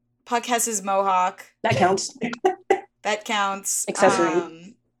 Puck has his mohawk. That counts. That counts.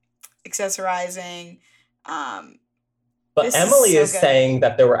 Accessorizing. But Emily is saying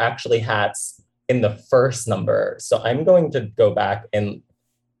that there were actually hats in the first number. So I'm going to go back and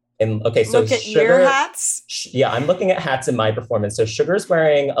okay, so look at your hats. Yeah, I'm looking at hats in my performance. So Sugar's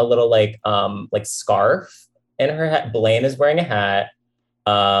wearing a little like scarf in her hat. Blaine is wearing a hat.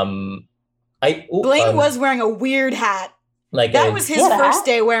 Blaine was wearing a weird hat. Like that was his first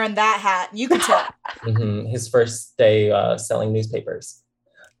day wearing that hat. You could tell. His first day selling newspapers.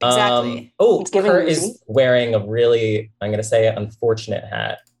 Exactly. Kurt is wearing a really, I'm going to say, unfortunate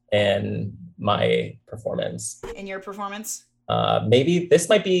hat. in my performance. In your performance? Maybe this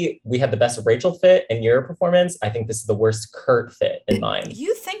might be, we had the best Rachel fit in your performance. I think this is the worst Kurt fit in mine.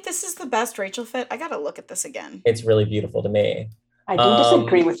 You think this is the best Rachel fit? I gotta look at this again. It's really beautiful to me. I do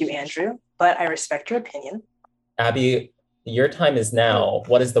disagree with you, Andrew, but I respect your opinion. Abby, your time is now.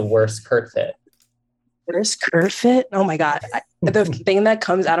 What is the worst Kurt fit? Worst Kurt fit? Oh my God. The thing that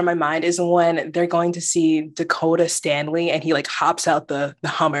comes out of my mind is when they're going to see Dakota Stanley and he like hops out the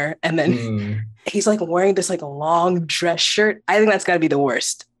Hummer and then he's like wearing this like long dress shirt. I think that's got to be the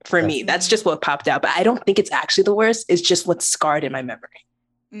worst for me. That's just what popped out. But I don't think it's actually the worst. It's just what's scarred in my memory.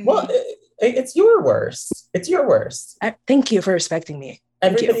 Well, it's your worst. It's your worst. Thank you for respecting me.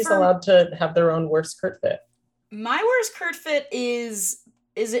 Everybody's allowed to have their own worst Kurt fit. My worst Kurt fit is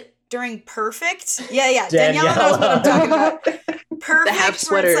it during Perfect? Yeah. Daniela knows what I'm talking about. Perfect, the half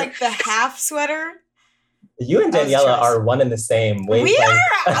sweater. where it's like the half sweater. You and Daniela are one and the same wavelength.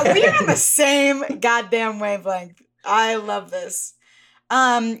 We are on the same goddamn wavelength. I love this.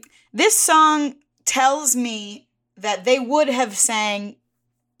 This song tells me that they would have sang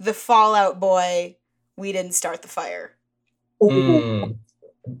the Fall Out Boy, We Didn't Start the Fire.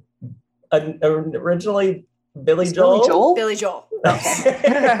 Originally Billy Joel? Billy Joel. Okay.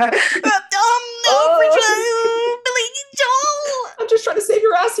 Billy Joel. I'm just trying to save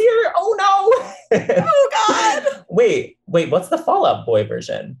your ass here. Oh no. Oh God. Wait, what's the Fall Out Boy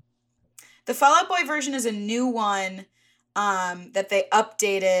version? The Fall Out Boy version is a new one that they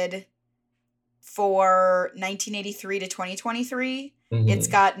updated for 1983 to 2023. It's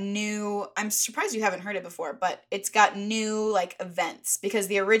got new, I'm surprised you haven't heard it before, but it's got new like events because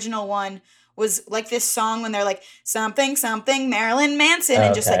the original one was like this song when they're like something, something, Marilyn Manson,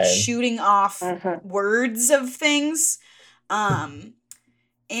 and just like shooting off words of things. And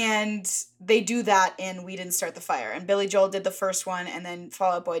they do that in We Didn't Start the Fire. And Billy Joel did the first one, and then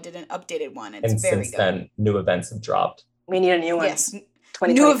Fall Out Boy did an updated one. It's very good. Then, new events have dropped. We need a new one. Yes.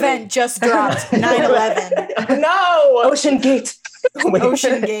 New event just dropped, 9/11. No! Ocean Gate.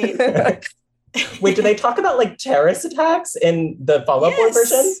 Ocean Gate. Wait, do they talk about like terrorist attacks in the Fall Out Boy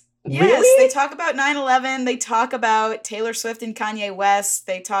version? Yes, really? They talk about 9/11. They talk about Taylor Swift and Kanye West.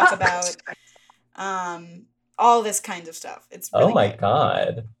 They talk about all this kinds of stuff. It's really good.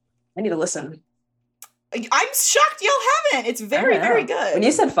 God. I need to listen. I'm shocked y'all haven't. It's very, very good. When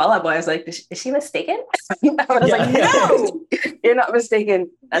you said Fall Out Boy, I was like, is she mistaken? I was like, no, you're not mistaken.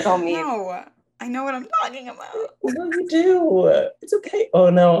 That's all me. No, I know what I'm talking about. No, you do. It's okay. Oh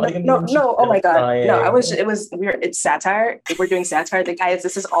no. No. Oh my God. Crying. No, it's satire. If we're doing satire, the guys,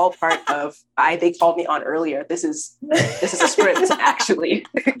 this is all part of, they called me on earlier. This is a script, actually.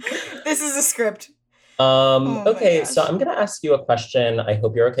 This is a script. Okay, so I'm going to ask you a question. I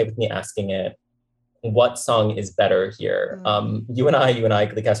hope you're okay with me asking it. What song is better here? You and I,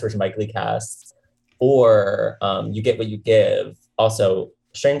 Gleecast version by Gleecast, or You Get What You Give. Also,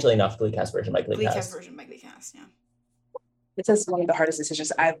 strangely enough, Gleecast version by Gleecast. Gleecast version by Gleecast, yeah. This is one of the hardest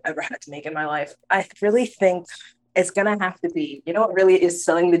decisions I've ever had to make in my life. I really think it's gonna have to be, you know what really is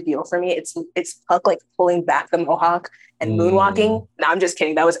selling the deal for me? It's Puck like pulling back the mohawk and moonwalking. No, I'm just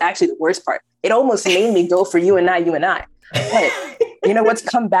kidding. That was actually the worst part. It almost made me go for You and I. But you know what's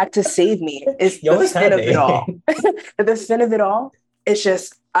come back to save me is the fin of it all. The fin of it all, it's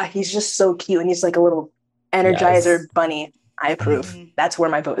just, he's just so cute. And he's like a little Energizer bunny. I approve. That's where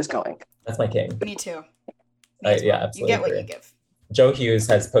my vote is going. That's my king. Me too. Yeah, absolutely. You get what you give. Joe Hughes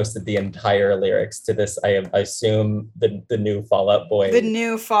has posted the entire lyrics to this. I assume the new Fall Out Boy. The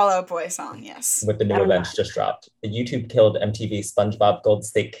new Fall Out Boy song, yes. With the new events just dropped. The YouTube killed MTV SpongeBob Gold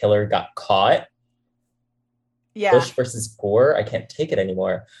State Killer got caught. Yeah. Bush versus Gore. I can't take it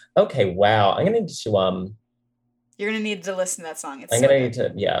anymore. Okay, wow. I'm gonna need to You're gonna need to listen to that song. I'm gonna need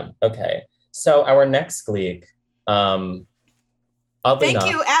to. Yeah. Okay. So our next Gleek. Thank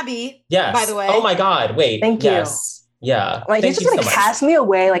you, Abby. Yes. By the way. Oh my God. Wait. Thank you. Yeah. Like he's just gonna cast me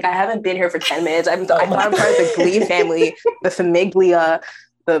away. Like I haven't been here for 10 minutes. I'm part of the Glee family, the Famigleeia,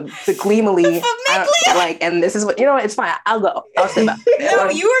 the Gleemily. And this is what, you know what? It's fine. I'll go. I'll sit back. No,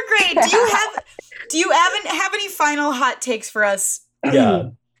 you were great. Do you have any final hot takes for us? Yeah.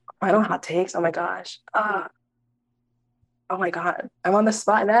 Final hot takes? Oh my gosh. Oh my God. I'm on the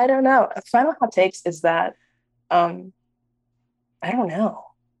spot and I don't know. Final hot takes is that I don't know.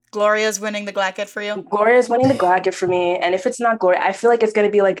 Gloria's winning the Glacket for you? Gloria's winning the Glacket for me. And if it's not Gloria, I feel like it's going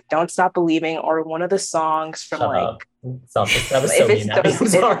to be like Don't Stop Believing or one of the songs from that was so mean. I'm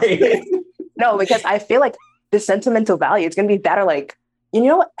sorry. No, because I feel like the sentimental value, it's going to be that or like, you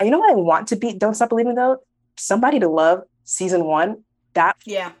know what I want to be Don't Stop Believing though? Somebody to Love, season 1. That,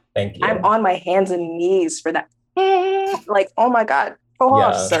 yeah. Thank you. I'm on my hands and knees for that. Like, oh my God.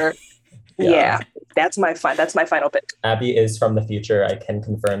 Oh, sir. Yeah. That's my final pick. Abby is from the future. I can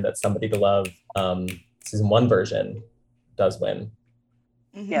confirm that Somebody to Love, season 1 version does win.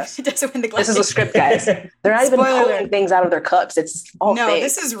 Yes. It doesn't win the glass. This is a script, guys. They're not even pulling things out of their cups. It's all no, fake.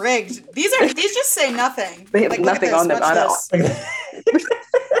 This is rigged. These just say nothing. They have nothing on them.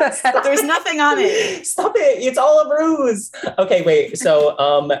 There's nothing on it. Stop it. It's all a ruse. Okay, wait.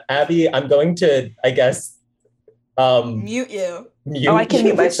 So, Abby, I'm going to, I guess, mute you. I can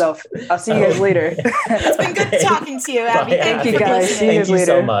mute myself. I'll see you guys later. It's been good talking to you, Abby. Thank you, guys. See you guys later.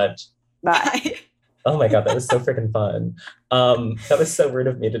 Thank you so much. Bye. Oh my God, that was so freaking fun. That was so rude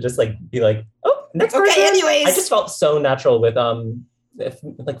of me to just be like, oh, next person. Okay, anyways. I just felt so natural with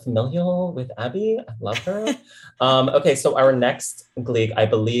familial with Abby. I love her. Okay, so our next Glee, I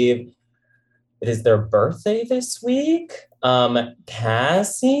believe it is their birthday this week.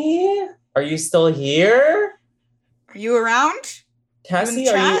 Cassie, are you still here? Are you around? Cassie,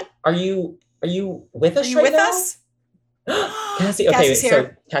 are you with us right now? Cassie, okay,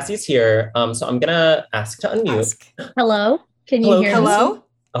 so Cassie's here. So I'm gonna ask to unmute. Hello, can you hear me? Hello?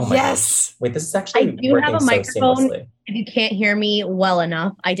 Oh my gosh. Wait, this is actually I do have a microphone. Seamlessly. If you can't hear me well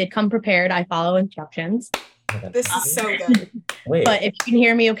enough, I did come prepared. I follow instructions. This is so good. Wait. But if you can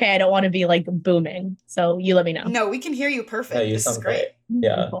hear me okay, I don't want to be booming. So you let me know. No, we can hear you perfect. No, you this sound is great.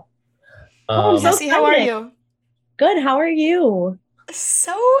 Yeah. Cool. Cassie, how are you? Good. How are you?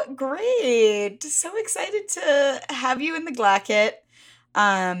 So great. So excited to have you in the Glacket.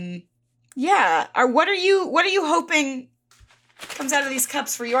 Yeah. What are you hoping comes out of these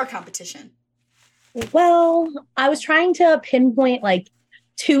cups for your competition? Well, I was trying to pinpoint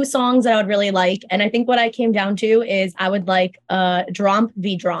 2 songs that I would really like. And I think what I came down to is I would like Dromp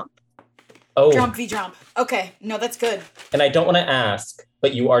v. Dromp. Oh. Dromp v. Dromp. Okay. No, that's good. And I don't want to ask,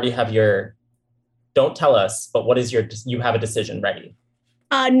 but you already have don't tell us, but what is you have a decision ready?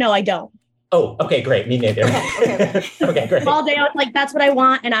 No, I don't. Oh, okay, great. Me neither. Okay. Okay, great. All day I was like, that's what I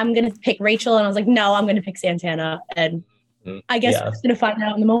want. And I'm going to pick Rachel. And I was like, no, I'm going to pick Santana. And I guess we're going to find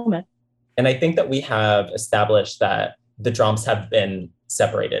out in the moment. And I think that we have established that the Dromps have been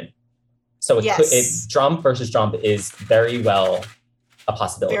separated. So Dromp versus Dromp is very well a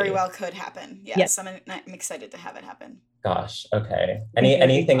possibility. Very well could happen. Yes. I'm excited to have it happen. Gosh. Okay.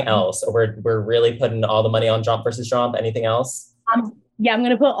 Anything else? We're really putting all the money on Dromp versus Dromp. Anything else? Yeah, I'm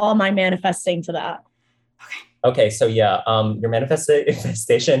going to put all my manifesting to that. Okay. So your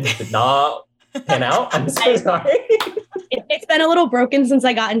manifestation did not pan out. I'm so sorry. It's been a little broken since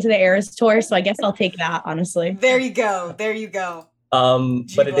I got into the Eras tour, so I guess I'll take that, honestly. There you go.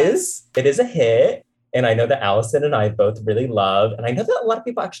 But it is a hit, and I know that Allison and I both really love, and I know that a lot of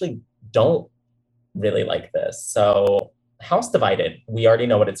people actually don't really like this. So House Divided, we already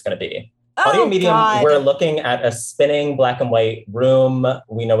know what it's going to be. Audio medium, we're looking at a spinning black and white room.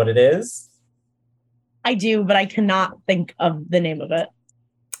 We know what it is. I do, but I cannot think of the name of it.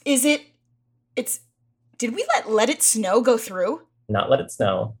 Did we let It Snow go through? Not Let It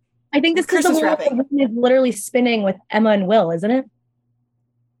Snow. I think this is the one that is literally spinning with Emma and Will, isn't it?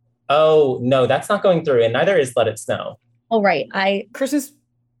 Oh, no, that's not going through, and neither is Let It Snow. Oh, right. Christmas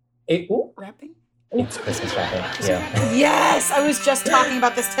wrapping? It's Christmas wrapping, yeah. Yes, I was just talking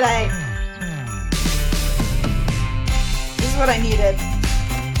about this today. This is what I needed.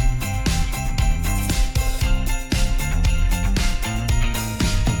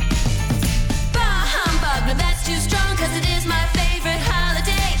 That's too strong, cause it is my favorite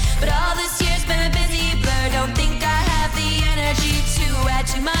holiday. But all this year's been a busy blur. Don't think I have the energy to add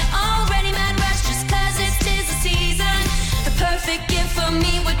to my already mad rush. Just cause it's 'tis the season. The perfect gift for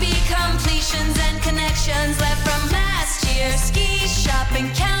me would be completions and connections left from last year. Ski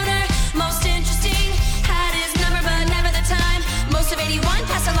shopping counter, most interesting. Had his number but never the time. Most of 81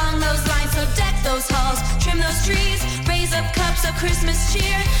 pass along those lines. So deck those halls, trim those trees, raise up cups of Christmas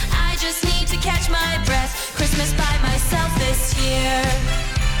cheer. I just need to catch my breath. Christmas by myself this year.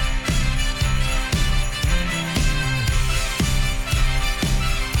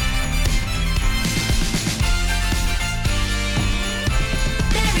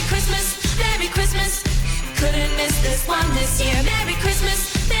 Merry Christmas, Merry Christmas. Couldn't miss this one this year. Merry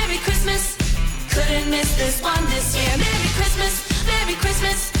Christmas, Merry Christmas. Couldn't miss this one this year. Merry Christmas, Merry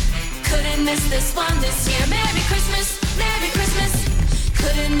Christmas. Couldn't miss this one this year. Merry Christmas, Merry Christmas.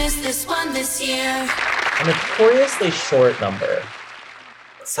 Couldn't miss this one this year. A notoriously short number.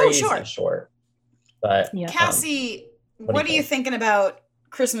 So Crazy short. But Cassie, what are you thinking about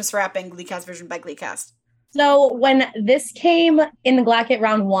Christmas wrapping Gleecast version by Gleecast? So when this came in the Glacket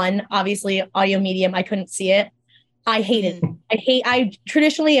round 1, obviously audio medium, I couldn't see it. I hate it. I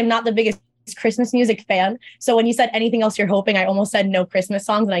traditionally am not the biggest Christmas music fan. So when you said anything else you're hoping, I almost said no Christmas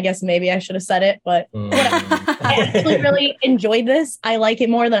songs. And I guess maybe I should have said it, but I actually really enjoyed this. I like it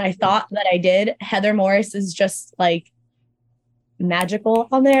more than I thought that I did. Heather Morris is just like magical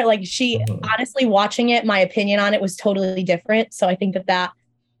on there. Like she honestly, watching it, my opinion on it was totally different. So I think that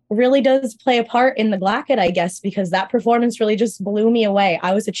really does play a part in the Glacket, I guess, because that performance really just blew me away.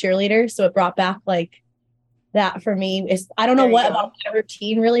 I was a cheerleader, so it brought back like that for me. I don't know what about my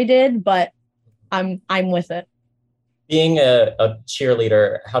routine really did, but I'm with it. Being a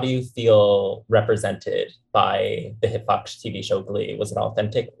cheerleader, how do you feel represented by the hit Fox TV show Glee? Was it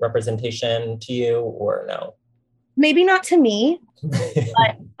authentic representation to you or no? Maybe not to me,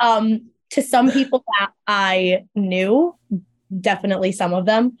 but to some people that I knew, definitely some of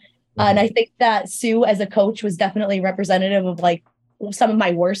them. And I think that Sue as a coach was definitely representative of like some of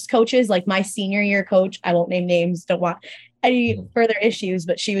my worst coaches, like my senior year coach. I won't name names, don't want any further issues,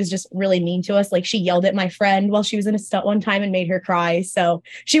 but she was just really mean to us. Like she yelled at my friend while she was in a stunt one time and made her cry. So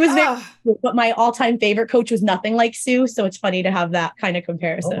she was very, but my all-time favorite coach was nothing like Sue. So it's funny to have that kind of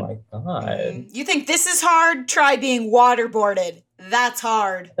comparison. Oh my God. You think this is hard? Try being waterboarded. That's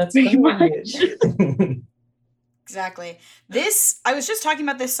hard. That's pretty much. Exactly. I was just talking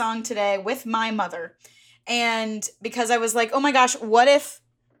about this song today with my mother. And because I was like, oh my gosh, what if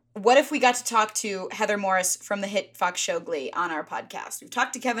we got to talk to Heather Morris from the hit Fox show Glee on our podcast? We've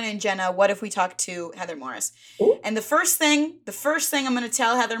talked to Kevin and Jenna. What if we talked to Heather Morris? Ooh. And the first thing I'm going to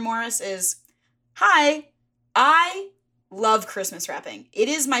tell Heather Morris is, hi, I love Christmas rapping. It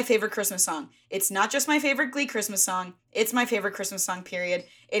is my favorite Christmas song. It's not just my favorite Glee Christmas song. It's my favorite Christmas song, period.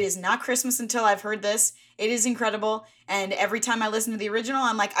 It is not Christmas until I've heard this. It is incredible. And every time I listen to the original,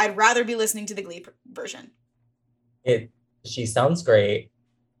 I'm like, I'd rather be listening to the Glee version. She sounds great.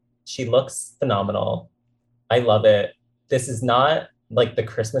 She looks phenomenal. I love it. This is not like the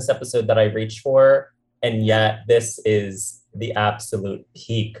Christmas episode that I reached for. And yet this is the absolute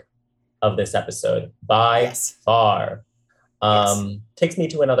peak of this episode by far. Takes me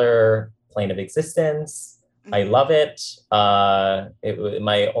to another plane of existence. I love it.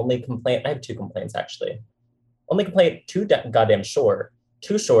 My only complaint, I have two complaints actually. Only complaint, too goddamn short.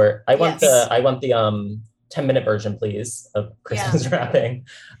 Too short. I want the 10-minute version, please, of Christmas rapping.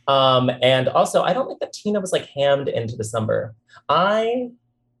 And also, I don't think that Tina was like hammed into this number. I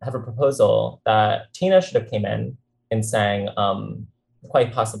have a proposal that Tina should have came in and sang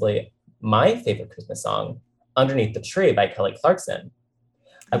quite possibly my favorite Christmas song, Underneath the Tree by Kelly Clarkson.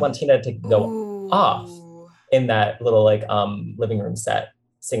 I want Tina to go off in that little like living room set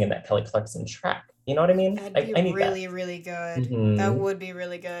singing that Kelly Clarkson track. You know what I mean? That'd be I need really, that. really good. That would be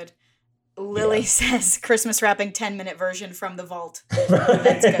really good. Lily says Christmas rapping 10-minute version from the vault.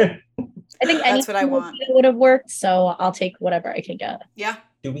 That's good. I think that's what I want. Would have worked, so I'll take whatever I can get. Yeah.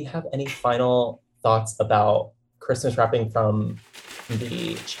 Do we have any final thoughts about Christmas rapping from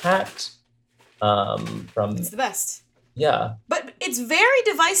the chat? It's the best. Yeah. But it's very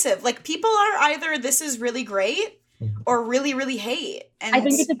divisive. Like people are either this is really great or really, really hate. And I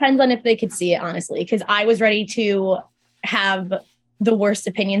think it depends on if they could see it, honestly, because I was ready to have the worst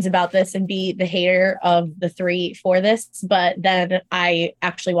opinions about this and be the hater of the three for this. But then I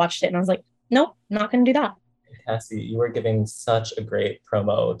actually watched it and I was like, nope, not going to do that. Cassie, you were giving such a great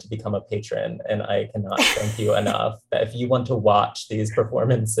promo to become a patron, and I cannot thank you enough that if you want to watch these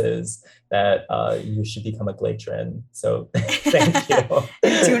performances, that you should become a Glatron. So thank you.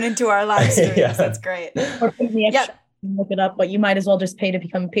 Tune into our live streams. Yeah. That's great. Or look it up, but you might as well just pay to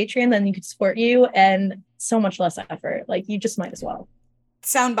become a Patreon, then you could support you and so much less effort. Like you just might as well.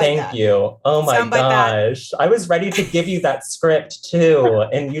 Soundbite Thank that. you. Oh my gosh. I was ready to give you that script too,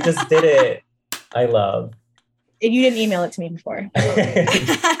 and you just did it. I love. You didn't email it to me before.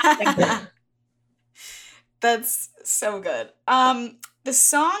 That's so good. The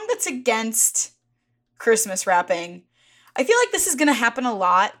song that's against Christmas rapping, I feel like this is going to happen a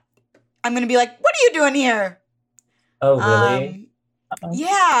lot. I'm going to be like, what are you doing here? Oh, really?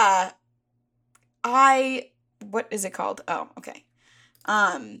 Yeah. What is it called? Oh, okay.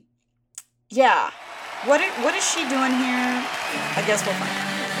 Yeah. What is she doing here? I guess we'll find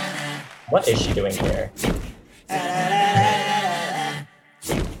out. What is she doing here?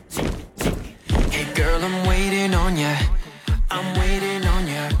 Hey girl, I'm waiting on ya. I'm waiting on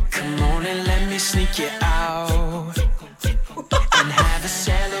ya. Come on and let me sneak you out and have a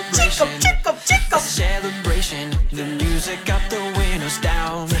celebration. A celebration. The music got the windows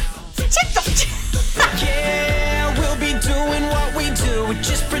down. Yeah, we'll be doing what we do,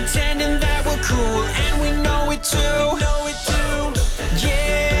 just pretending that we're cool, and we know it too.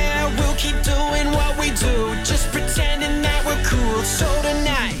 Yeah, we'll keep doing what we do, just pretending that we're cool. So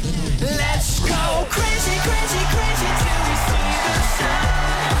tonight, let's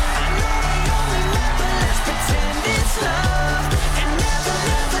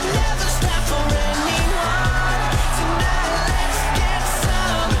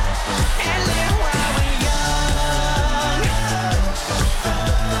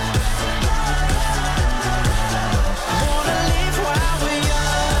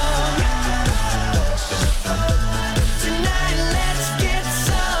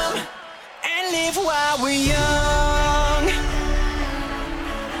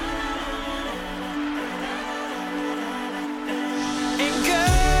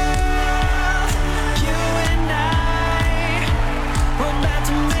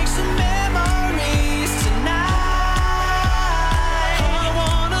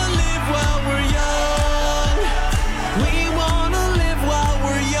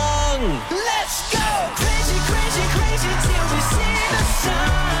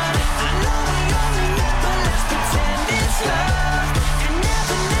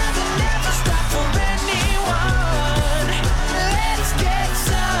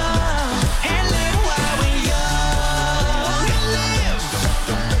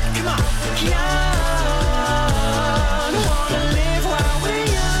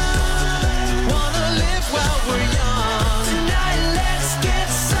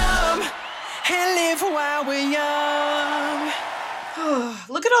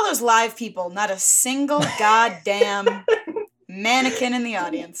those live people. Not a single goddamn mannequin in the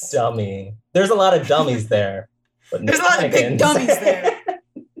audience. Dummy. There's a lot of dummies there. But there's a lot of big dummies there.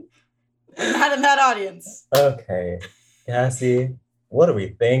 Not in that audience. Okay. Cassie, what are we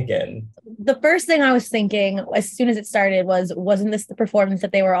thinking? The first thing I was thinking as soon as it started wasn't this the performance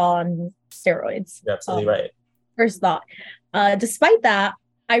that they were on steroids? You're absolutely right. First thought. Despite that,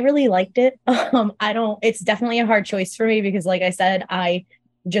 I really liked it. It's definitely a hard choice for me because, like I said, I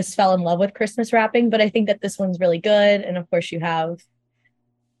just fell in love with Christmas rapping, but I think that this one's really good. And of course you have,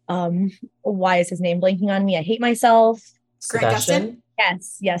 why is his name blanking on me? I Hate Myself. Grant Gustin?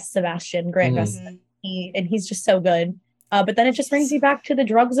 Yes, Sebastian, Grant Gustin. He's just so good. But then it just brings me back to the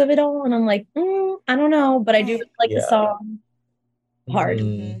drugs of it all. And I'm like, I don't know, but I do like the song hard.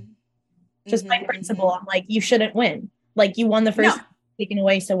 Just by principle, I'm like, you shouldn't win. Like, you won the first taken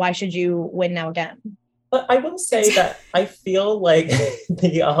away, so why should you win now again? But I will say that I feel like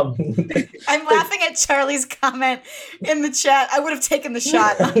I'm laughing at Charlie's comment in the chat. I would have taken the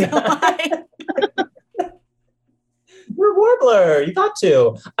shot. I'm not gonna lie. You're a warbler. You got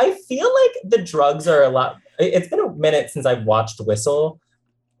to. I feel like the drugs are a lot. It's been a minute since I've watched Whistle,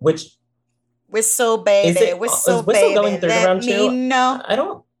 which Whistle baby, is Whistle baby. Going third round two? No, I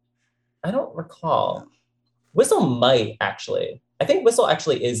don't recall. Whistle might actually. I think Whistle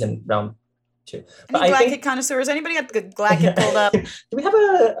actually is in round two. Any Galactic connoisseurs? Anybody got the Galactic pulled up? Do we have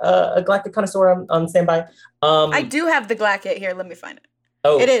a Galactic connoisseur on standby? I do have the Galactic here. Let me find it.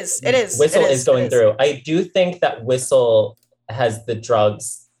 Oh, it is. Whistle is going through. I do think that Whistle has the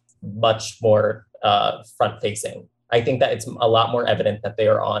drugs much more front facing. I think that it's a lot more evident that they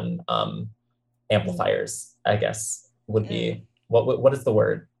are on amplifiers, I guess would be what is the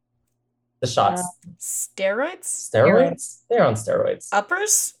word? The shots. Steroids? They're on steroids.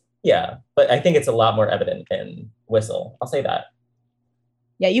 Uppers? Yeah, but I think it's a lot more evident in Whistle. I'll say that.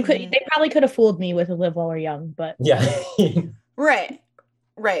 Yeah, you could. They probably could have fooled me with Live While We're Young, but yeah. Right.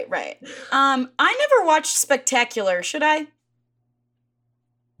 I never watched Spectacular. Should I?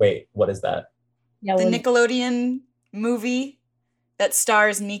 Wait, what is that? Yeah, the Nickelodeon movie that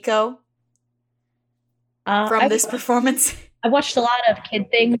stars Nico from this performance. I watched a lot of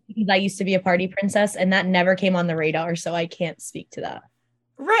kid things because I used to be a party princess, and that never came on the radar, so I can't speak to that.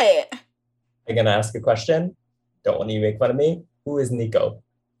 Right. I'm gonna ask a question. Don't want you to make fun of me. Who is Nico?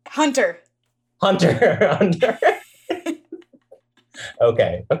 Hunter.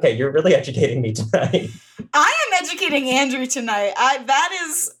 Okay, you're really educating me tonight. I am educating Andrew tonight. That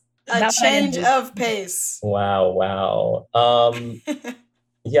is a change of pace. Wow.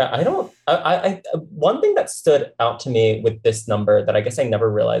 Yeah, I one thing that stood out to me with this number that I guess I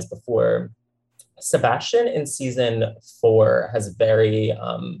never realized before, Sebastian in season 4 has very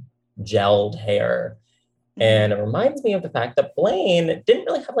gelled hair. And it reminds me of the fact that Blaine didn't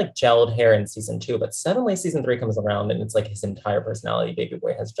really have like gelled hair in season 2, but suddenly season 3 comes around and it's like his entire personality, baby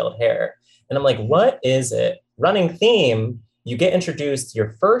boy, has gelled hair. And I'm like, what is it? Running theme, you get introduced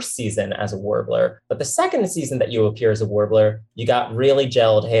your first season as a warbler, but the second season that you appear as a warbler, you got really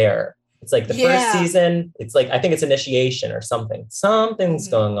gelled hair. It's like the first season, it's like, I think it's initiation or something. Something's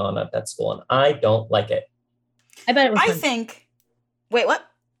going on at that school and I don't like it. I bet it was Wait, what?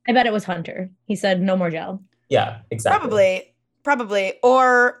 I bet it was Hunter. He said no more gel. Yeah, exactly. Probably.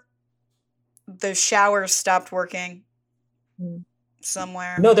 Or the showers stopped working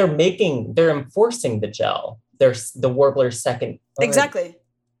somewhere. No, they're enforcing the gel. There's the warbler's second. Exactly.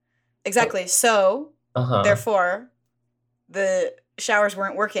 So, therefore, the showers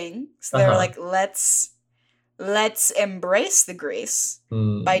weren't working. So they were like, let's embrace the grease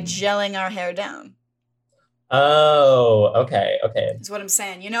by gelling our hair down. Oh, okay. That's what I'm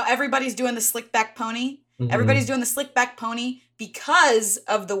saying. You know, everybody's doing the slick back pony. Mm-hmm. Everybody's doing the slick back pony because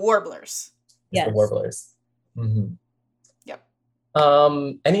of the warblers. Yes. The warblers. Mm-hmm. Yep.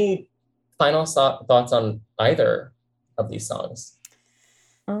 Any final thoughts on either of these songs?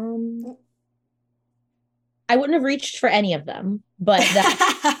 I wouldn't have reached for any of them, but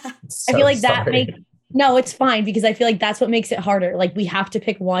that, I feel like that makes... No, it's fine because I feel like that's what makes it harder. Like, we have to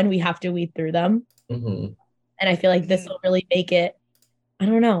pick one. We have to weed through them. Mm-hmm. And I feel like this will really make it, I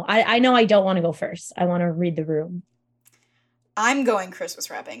don't know. I know I don't want to go first. I want to read the room. I'm going Christmas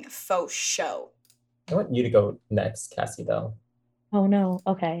rapping, faux show. I want you to go next, Cassie, though. Oh, no.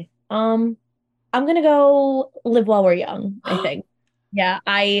 Okay. I'm going to go Live While We're Young, I think. Yeah,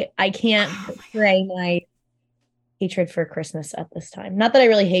 I can't portray my hatred for Christmas at this time. Not that I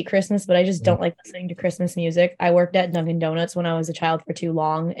really hate Christmas, but I just don't like listening to Christmas music. I worked at Dunkin' Donuts when I was a child for too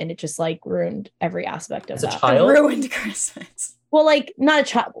long, and it just like ruined every aspect of that. As a child? It ruined Christmas. Well, like not a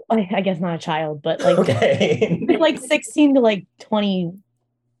child. I guess not a child, but like okay. like 16 to like 20.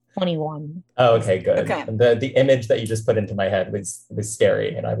 21. Oh, okay, good. Okay. The image that you just put into my head was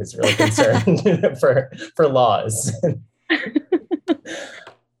scary, and I was really concerned for laws.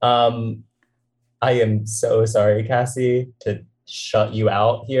 I am so sorry, Cassie, to shut you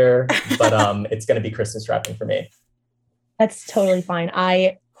out here, but it's going to be Christmas wrapping for me. That's totally fine.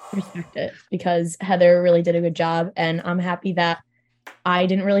 I respect it because Heather really did a good job, and I'm happy that I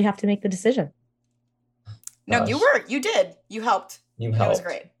didn't really have to make the decision. No, you did. You helped. You helped. It was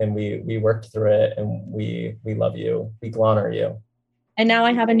great. And we worked through it, and we love you. We honor you. And now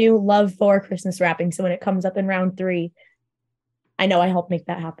I have a new love for Christmas wrapping. So when it comes up in round 3, I know I helped make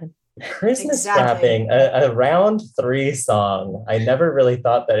that happen. Christmas wrapping, a round 3 song. I never really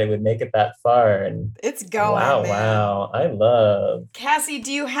thought that it would make it that far. And it's going. Wow. I love. Cassie,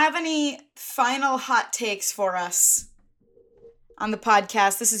 do you have any final hot takes for us on the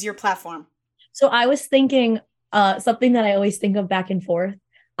podcast? This is your platform. So I was thinking something that I always think of back and forth.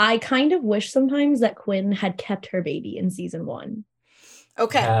 I kind of wish sometimes that Quinn had kept her baby in season 1.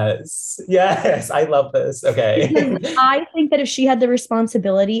 Okay. Yes, I love this. Okay. I think that if she had the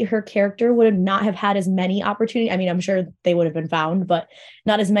responsibility, her character would not have had as many opportunities. I mean, I'm sure they would have been found, but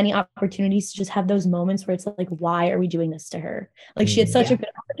not as many opportunities to just have those moments where it's like, why are we doing this to her? Like she had such a good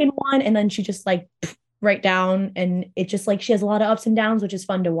arc in 1, and then she just like right down, and it just like she has a lot of ups and downs, which is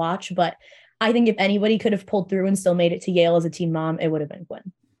fun to watch. But I think if anybody could have pulled through and still made it to Yale as a teen mom, it would have been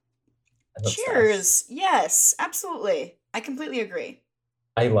Quinn. Cheers. Yes, absolutely. I completely agree.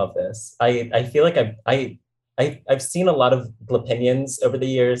 I love this. I feel like I've seen a lot of opinions over the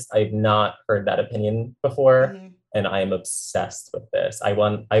years. I've not heard that opinion before, and I am obsessed with this. I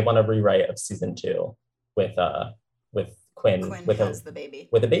want a rewrite of season 2 with Quinn has the baby.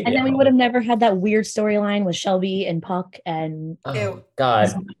 With a baby. And then we would have never had that weird storyline with Shelby and Puck and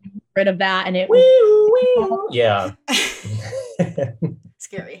God. Rid of that, and it yeah.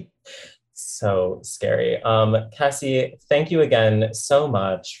 Scary. So scary. Cassie, thank you again so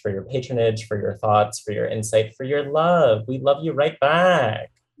much for your patronage, for your thoughts, for your insight, for your love. We love you right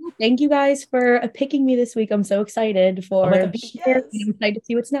back. Thank you guys for picking me this week. I'm so excited for being here. I'm excited to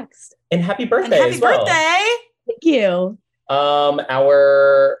see what's next. And happy birthday as well. Thank you.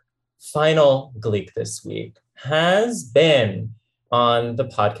 Our final Gleek this week has been on the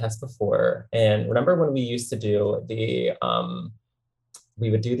podcast before. And remember when we used to do the we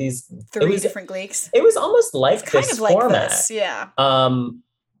would do these 3 different Gleeks. It was almost like kind this of like format. this, yeah. And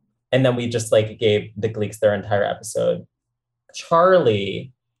then we just like gave the Gleeks their entire episode.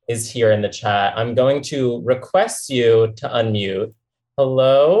 Charlie is here in the chat. I'm going to request you to unmute.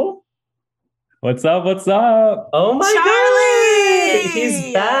 Hello? What's up? What's up? Oh my Charlie! God!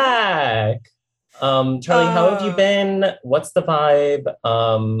 He's back. Charlie, how have you been? What's the vibe?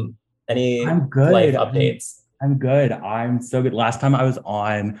 Any life updates? I'm good. I'm so good. Last time I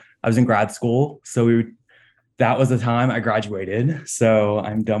was in grad school. So that was the time I graduated. So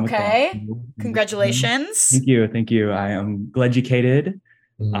I'm done with that. Okay. Congratulations. Thank you. I am educated.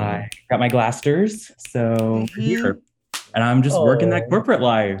 I got my glasters. So here. And I'm just working that corporate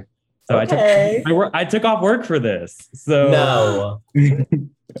life. So I took off work for this. So no.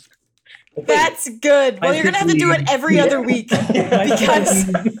 That's good. Well, you're gonna have to do it every other week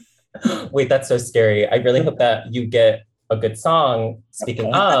because wait, that's so scary. I really hope that you get a good song.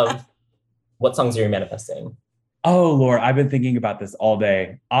 Speaking of, what songs are you manifesting? Oh Lord, I've been thinking about this all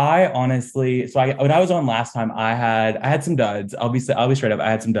day. I honestly, when I was on last time, I had some duds. I'll be straight up. I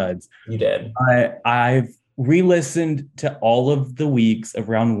had some duds. You did. I've re-listened to all of the weeks of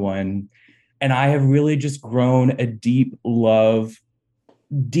round 1, and I have really just grown a deep love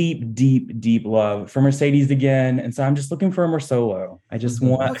for Mercedes again. And so I'm just looking for a Marsolo. I just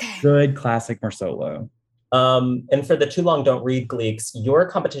want good classic Marsolo. And for the Too Long Don't Read Gleeks, your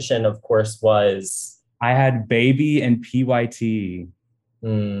competition, of course, was... I had Baby and PYT.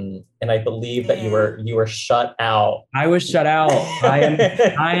 And I believe that you were shut out. I was shut out.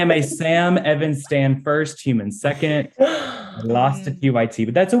 I am a Sam Evans stan first, human second. I lost to PYT,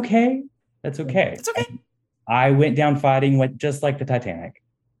 but that's okay. That's okay. It's okay. I went down fighting just like the Titanic.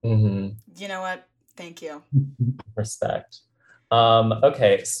 You know what? Thank you. Respect.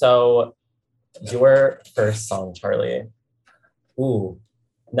 Okay, so your first song, Charlie. Ooh,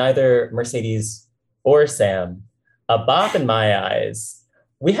 neither Mercedes or Sam. A bop in my eyes.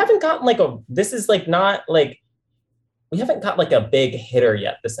 We haven't gotten we haven't got like a big hitter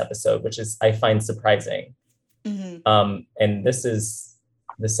yet this episode, which is I find surprising. And this is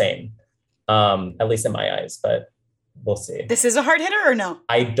the same. At least in my eyes, but we'll see. This is a hard hitter or no?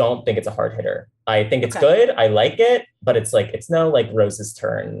 I don't think it's a hard hitter. I think it's good. I like it, but it's no like Rose's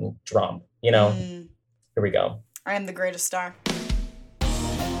Turn drum, Here we go. I am the greatest star.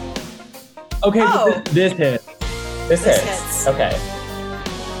 Okay, this hits. This hits. Okay.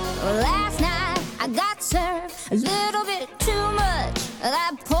 Last night I got served a little bit too much of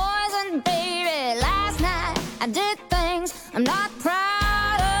that poison, baby. Last night I did things I'm not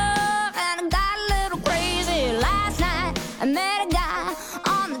proud of, and I got a little crazy. Last night I met a guy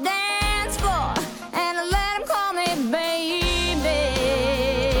on the dance floor, and I let him call me baby.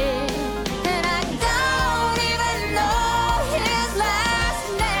 And I don't even know his last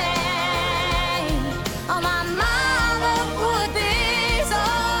name. Oh, my mama would be so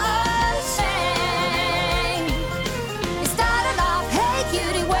ashamed. It started off, hey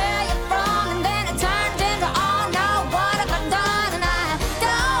cutie, where you from? And then it turned into, oh no, what have I done? And I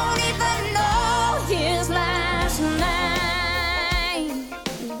don't even know his last name.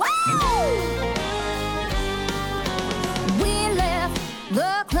 Wow! We left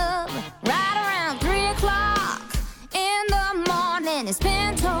the club right around 3 o'clock in the morning. It's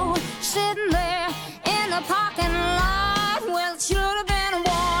Pinto sitting there in the parking lot. Well, it should have been a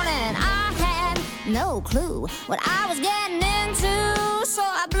warning. I had no clue what I was getting into, so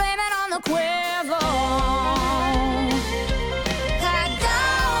I blame it on the Cuervo. I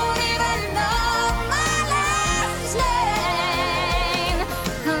don't even know my last name.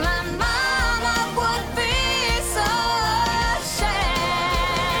 My mama would be so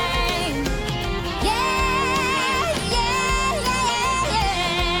ashamed. Yeah, yeah, yeah,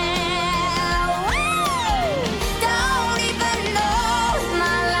 yeah. Woo! Don't even know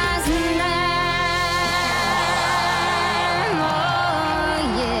my last name.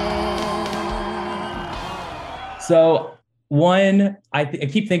 Oh, yeah. So one, I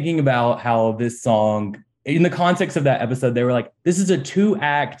keep thinking about how this song, in the context of that episode, they were like, this is a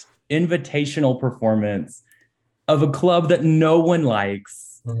 2-act invitational performance of a club that no one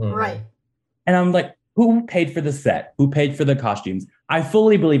likes. Right. And I'm like, who paid for the set? Who paid for the costumes? I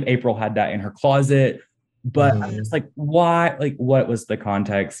fully believe April had that in her closet, but I'm just like, why? Like, what was the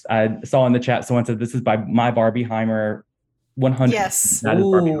context? I saw in the chat, someone said, this is by my Barbieheimer 100. Yes. That is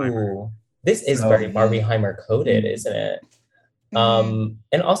Barbieheimer. Ooh, this is very Barbieheimer coded, isn't it?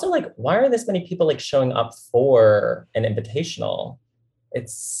 And also, like, why are this many people like showing up for an invitational?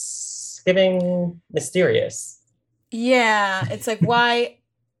 It's giving mysterious. Yeah, it's like why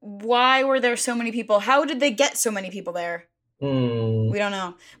were there so many people? How did they get so many people there? We don't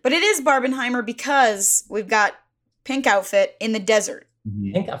know. But it is Barbenheimer because we've got pink outfit in the desert.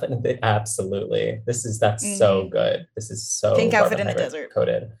 Pink outfit in the absolutely. That's so good. This is so pink outfit in the Barbenheimer desert.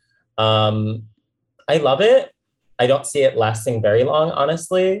 Coded. I love it. I don't see it lasting very long,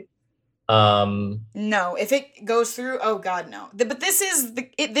 honestly. No, if it goes through, oh God, no. But this is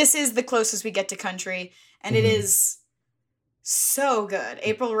the closest we get to country, and it is so good.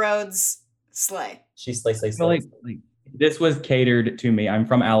 April Rhodes, slay. She slay. Like, this was catered to me. I'm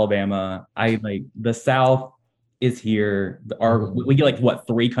from Alabama. I like the South is here. We get like what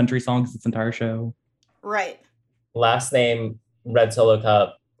 3 country songs this entire show? Right. Last name, Red Solo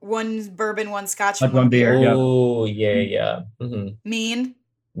Cup. 1 bourbon, 1 scotch, Like and 1 beer. Oh, yeah. Mean.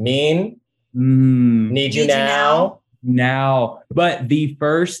 Need you now. But the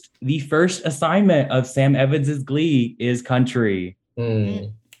first assignment of Sam Evans's Glee is country.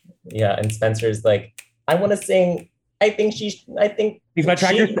 Yeah, and Spencer's like, I want to sing. I think he's my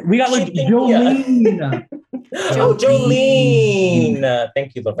tractor. We got like Jolene. Jolene.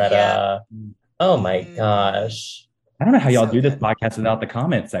 Thank you, Loretta. Yeah. Oh my gosh. I don't know how y'all do this podcast without the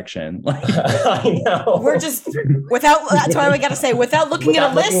comment section. I know. We're just that's why we gotta say without looking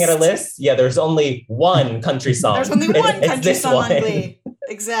at a list. Yeah, there's only one country song. There's only one country song on Glee.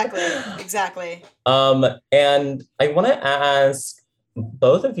 Exactly. And I want to ask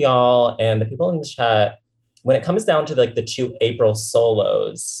both of y'all and the people in the chat, when it comes down to like the 2 April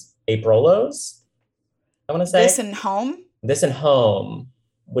solos, Aprilos, I want to say This and Home.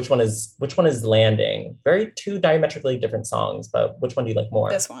 Which one is landing? Very 2 diametrically different songs, but which one do you like more?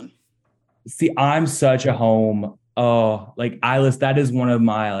 This one. See, I'm such a Home. Oh, like that is one of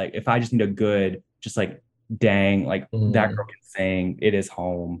my, like, if I just need a good, just like, dang, like that girl can sing, it is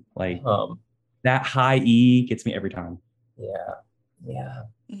Home. Like that high E gets me every time. Yeah.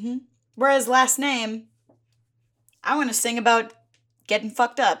 Whereas Last Name, I want to sing about getting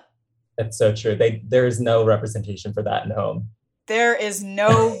fucked up. That's so true. There is no representation for that in Home. There is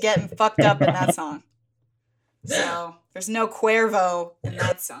no getting fucked up in that song. So there's no Cuervo in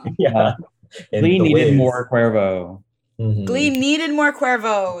that song. Yeah. Glee needed more Cuervo. Glee needed more Cuervo.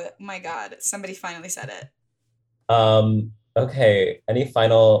 Oh my God. Somebody finally said it. Okay. Any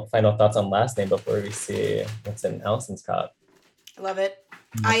final thoughts on Last Name before we see what's in Allison's cup? I love it.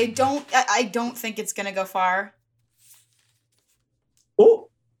 I don't think it's gonna go far. Oh,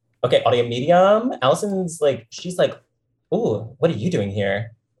 Okay, audio medium. Allison's like, she's like, ooh, what are you doing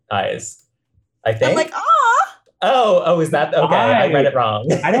here? Eyes. I think. I'm like, ah. Oh, is that okay? I read it wrong.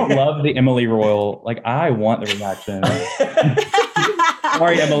 I don't love the Emily Royal. Like, I want the reaction.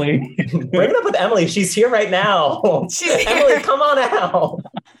 Sorry, Emily. Bring it up with Emily. She's here right now. Emily, come on out.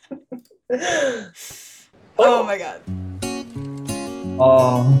 Oh my god.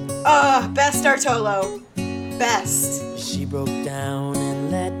 Oh. Best Artolo. Best. She broke down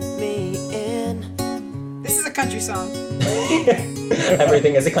and let me in. This is a country song.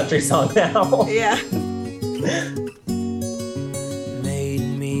 Everything is a country song now. Yeah.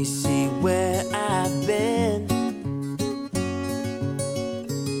 Made me see where I've been.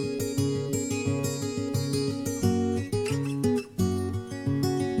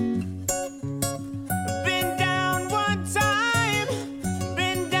 Been down one time,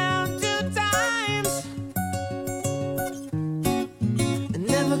 been down 2 times, and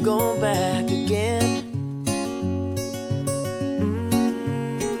never going back again.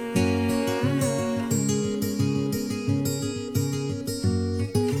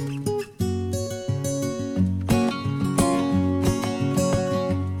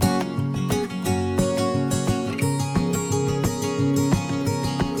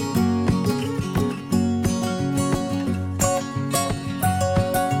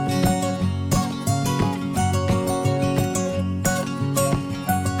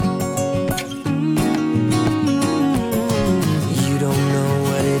 You don't know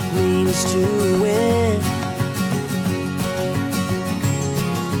what it means to win.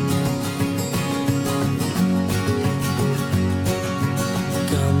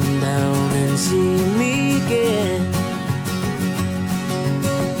 Come down and see me again.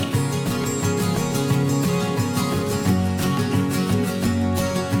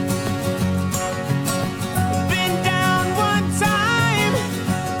 Been down one time,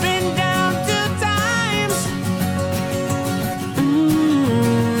 been down 2 times.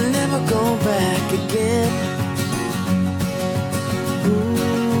 Never go back again.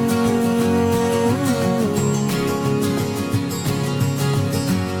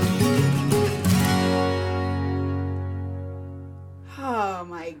 Oh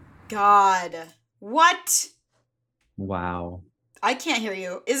my god. What? Wow. I can't hear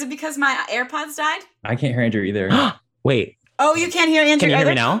you. Is it because my AirPods died? I can't hear Andrew either. Wait. Oh, you can't hear Andrew Can you hear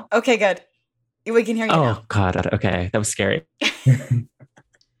either? me now? Okay, good. We can hear you now. Oh, God. Okay. That was scary.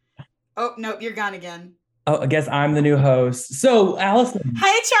 Oh, nope, you're gone again. Oh, I guess I'm the new host. So, Allison.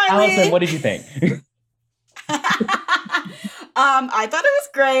 Hi, Charlie. Allison, what did you think? I thought it was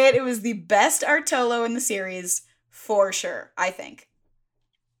great. It was the best Artolo in the series, for sure, I think.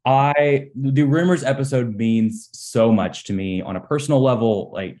 The Rumors episode means so much to me on a personal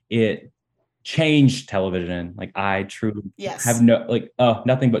level. Like, it changed television. Like, I truly have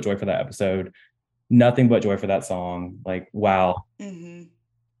nothing but joy for that episode. Nothing but joy for that song. Like, wow. Mm-hmm.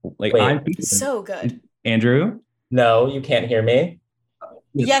 Like, Wait. So good. Andrew? No, you can't hear me.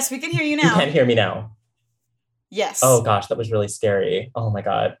 Yes, we can hear you now. You can't hear me now. Yes. Oh gosh, that was really scary. Oh my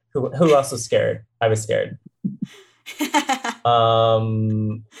God. Who else was scared? I was scared.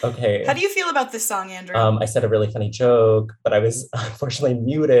 Okay. How do you feel about this song, Andrew? I said a really funny joke, but I was unfortunately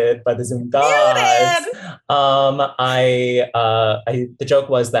muted by the Zoom gods. The joke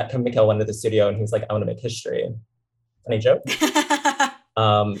was that Kevin McHale went to the studio and he was like, I want to make history. Funny joke.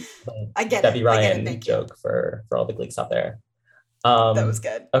 I get Debbie it. Ryan joke for all the Gleeks out there. That was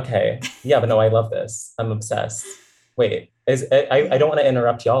good. Okay. Yeah, but no, I love this. I'm obsessed. Wait, I don't want to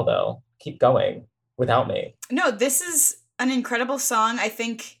interrupt y'all though. Keep going without me. No, this is an incredible song. I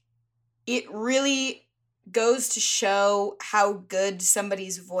think it really goes to show how good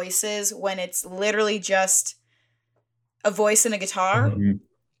somebody's voice is when it's literally just a voice and a guitar. Mm-hmm.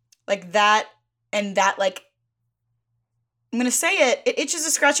 Like that, and that, like, I'm going to say it itches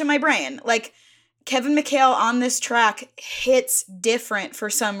a scratch in my brain. Like, Kevin McHale on this track hits different for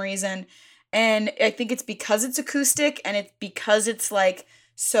some reason. And I think it's because it's acoustic and it's because it's like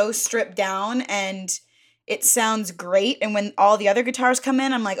so stripped down and it sounds great. And when all the other guitars come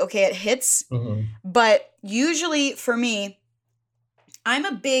in, I'm like, okay, it hits. Mm-hmm. But usually for me, I'm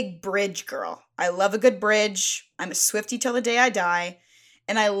a big bridge girl. I love a good bridge. I'm a Swiftie till the day I die.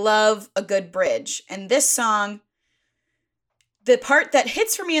 And I love a good bridge. And this song, the part that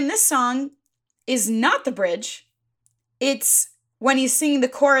hits for me in this song is not the bridge. It's when he's singing the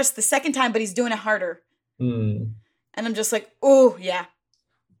chorus the second time, but he's doing it harder. Mm. And I'm just like, oh, yeah.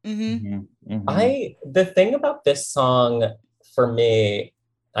 Mm-hmm. Mm-hmm. Mm-hmm. The thing about this song, for me,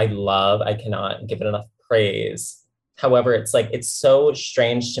 I cannot give it enough praise. However, it's so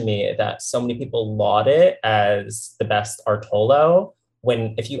strange to me that so many people laud it as the best Artolo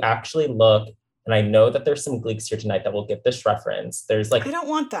if you actually look, and I know that there's some Gleeks here tonight that will get this reference. There's like, I don't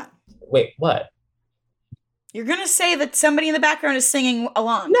want that. Wait, what? You're going to say that somebody in the background is singing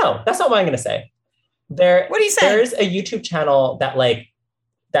along. No, that's not what I'm going to say. What are you saying? There's a YouTube channel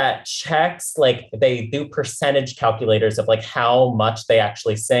that checks, like, they do percentage calculators of like how much they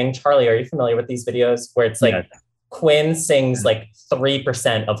actually sing. Charlie, are you familiar with these videos where it's like Quinn sings like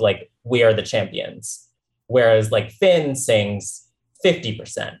 3% of like We Are the Champions, whereas like Finn sings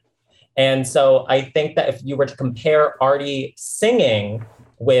 50%. And so I think that if you were to compare Artie singing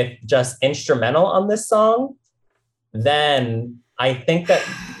with just instrumental on this song, then I think that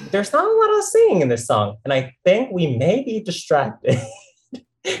there's not a lot of singing in this song. And I think we may be distracted.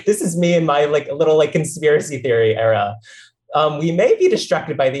 This is me in my like little like conspiracy theory era. We may be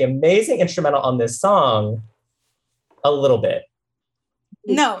distracted by the amazing instrumental on this song a little bit.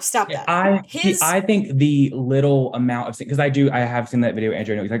 No, stop that. I think the little amount of singing, because I have seen that video,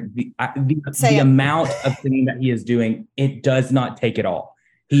 Andrew. Like the amount of singing that he is doing, it does not take it all.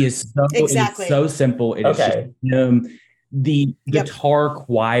 He is so It is so simple. It is just him, the guitar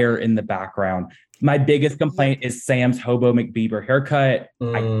choir in the background. My biggest complaint is Sam's Hobo McBeaver haircut.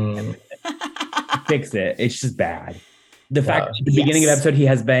 I can't fix it. It's just bad. The fact that at the beginning of the episode he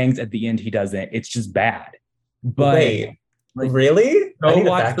has bangs, at the end he doesn't. It's just bad. But wait, really? Go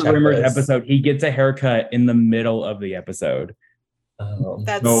watch the Rumors episode. He gets a haircut in the middle of the episode. Oh,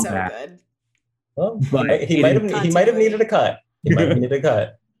 that's so good. Well, but he might have needed a cut. He might have needed a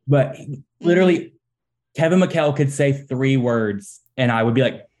cut. But literally, Kevin McHale could say 3 words, and I would be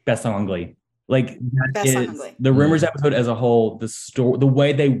like, best song on Glee. Like that is the Rumors episode as a whole. The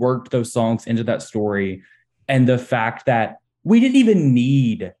way they worked those songs into that story, and the fact that we didn't even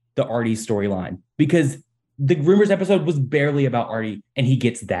need the Artie storyline because the Rumors episode was barely about Artie, and he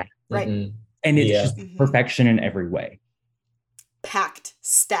gets that right, and it's just perfection in every way. Packed,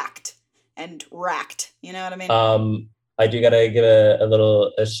 stacked, and racked. You know what I mean? I do gotta give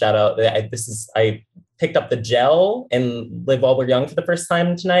a shout out. I picked up the gel in Live While We're Young for the first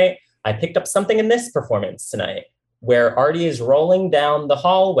time tonight. I picked up something in this performance tonight where Artie is rolling down the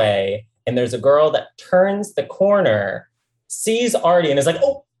hallway and there's a girl that turns the corner, sees Artie and is like,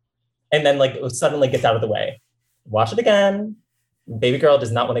 oh, and then like suddenly gets out of the way. Watch it again. Baby girl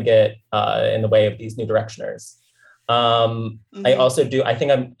does not want to get in the way of these new directioners. I also do, I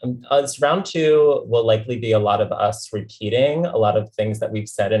think this round 2 will likely be a lot of us repeating a lot of things that we've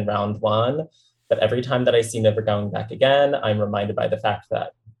said in round 1. But every time that I see Never Going Back Again, I'm reminded by the fact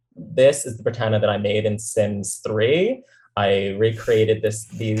that this is the Britannia that I made in Sims 3. I recreated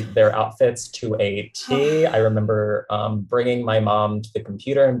their outfits to a T. I remember bringing my mom to the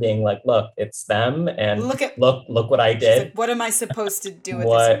computer and being like, look, it's them. And look what I did. Like, what am I supposed to do with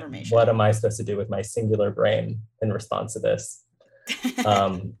this information? What am I supposed to do with my singular brain in response to this?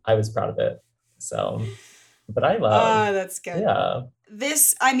 I was proud of it. So, but I love. Oh, that's good. Yeah.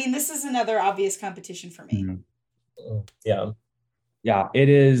 This is another obvious competition for me. Mm-hmm. Yeah. Yeah, it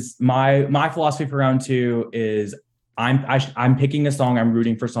is. My philosophy for round 2 is I'm picking a song. I'm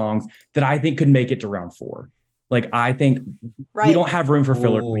rooting for songs that I think could make it to round 4. Like I think we don't have room for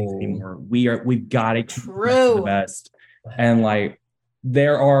filler queens anymore. We've got to keep the best. And like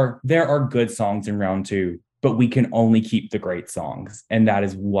there are good songs in round 2, but we can only keep the great songs, and that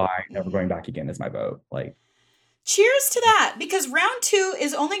is why Never Going Back Again is my vote. Like, cheers to that, because round 2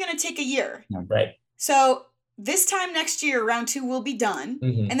 is only going to take a year. Right. So this time next year, round 2 will be done.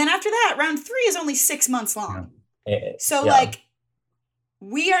 Mm-hmm. And then after that, round 3 is only 6 months long. Yeah. So like,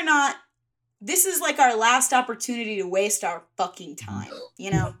 we are not, this is like our last opportunity to waste our fucking time,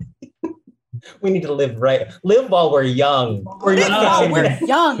 you know? We need to live while we're young. We're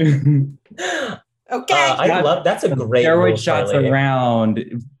young. Okay. I love, that's a great steroid shots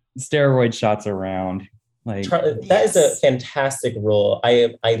around. Like that is a fantastic rule.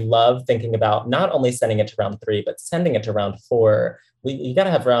 I love thinking about not only sending it to round 3, but sending it to round 4. You got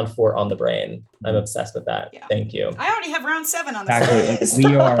to have round 4 on the brain. I'm obsessed with that. Yeah. Thank you. I already have round 7 on the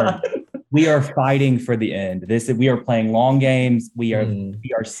brain. We are fighting for the end. We are playing long games. We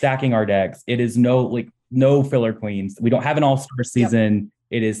are stacking our decks. It is no filler queens. We don't have an all-star season.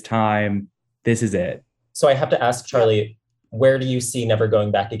 It is time. This is it. So I have to ask Charlie, where do you see Never Going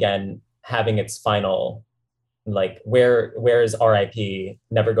Back Again having its final? Like where is RIP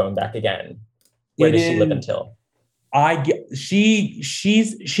Never Going Back Again? Where does she live until? She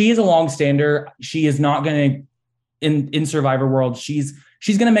is a long stander. She is not going to in Survivor World. She's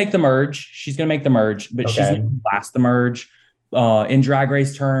going to make the merge. She's going to make the merge, but she's going to last the merge. In Drag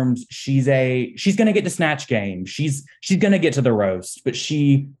Race terms, she's going to get to Snatch Game. She's going to get to the roast, but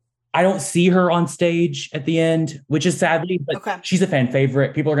she I don't see her on stage at the end, which is sadly, but she's a fan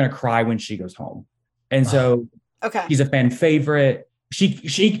favorite. People are going to cry when she goes home. And so she's a fan favorite.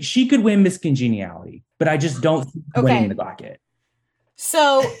 She could win Miss Congeniality, but I just don't see her winning the Glocket.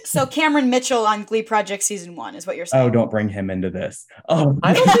 So Cameron Mitchell on Glee Project season 1 is what you're saying. Oh, don't bring him into this. Oh,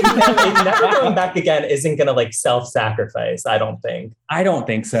 I don't think Never Going Back Again isn't gonna like self-sacrifice. I don't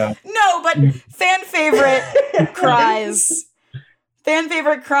think so. No, but fan favorite cries. Fan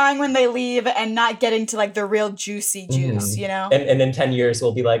favorite crying when they leave and not getting to like the real juicy juice, you know? And in 10 years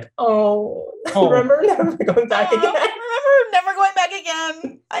we'll be like, remember Never Going Back Again? Remember Never Going Back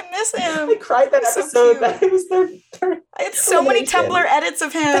Again? I miss him. I cried that episode. That it was their I had so many Tumblr edits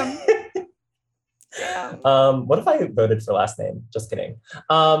of him. What if I voted for last name? Just kidding.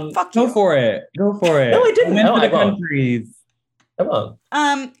 Fuck you. Go for it. No, I didn't. No, I won't. I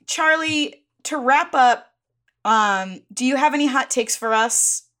won't. Charlie, to wrap up, do you have any hot takes for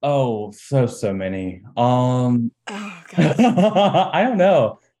us? Oh, so many. Oh God. I don't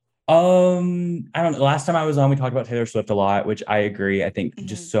know. Last time I was on, we talked about Taylor Swift a lot, which I agree. I think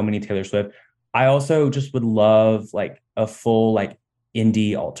just so many Taylor Swift. I also just would love like a full like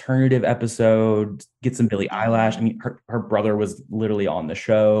indie alternative episode, get some Billie Eilish. I mean, her brother was literally on the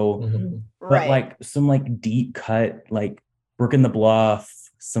show, but like some like deep cut, like Brook and the Bluff,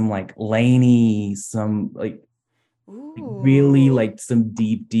 some like Lainey, some like really like some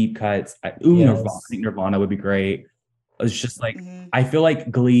deep cuts. Nirvana. I think Nirvana would be great. It's just like I feel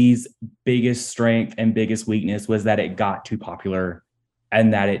like Glee's biggest strength and biggest weakness was that it got too popular,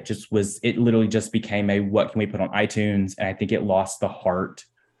 and that it literally just became a what can we put on iTunes, and I think it lost the heart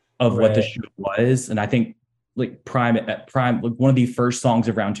of what the show was. And I think like Prime, like one of the first songs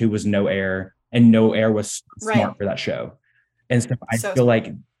of round 2 was No Air, and No Air was smart for that show. And so I feel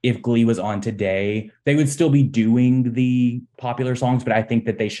like if Glee was on today, they would still be doing the popular songs, but I think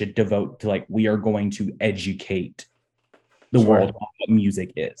that they should devote to like, we are going to educate the world on what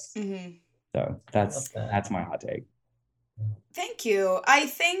music is. So that's my hot take. Thank you. I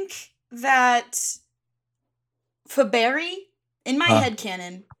think that Faberry, in my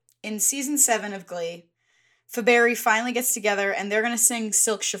headcanon, in season 7 of Glee, Faberry finally gets together and they're going to sing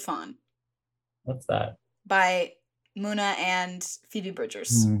Silk Chiffon. What's that? By Muna and Phoebe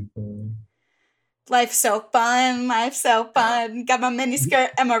Bridgers. Life's so fun, got my mini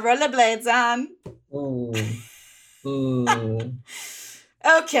skirt and my rollerblades on.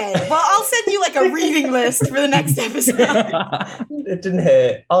 Okay, well, I'll send you like a reading list for the next episode. It didn't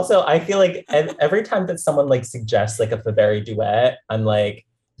hit. Also, I feel like every time that someone like suggests like a Faberry duet, I'm like,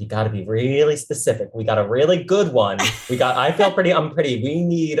 you got to be really specific. We got a really good one. I feel pretty, I'm pretty. We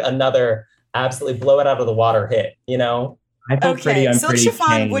need another absolutely blow it out of the water hit, you know? I feel pretty, I'm Silk pretty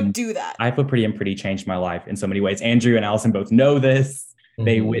Chiffon would do that. I feel pretty and pretty changed my life in so many ways. Andrew and Allison both know this.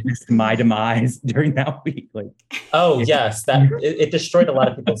 They witnessed my demise during that week. Like, oh yes, that it destroyed a lot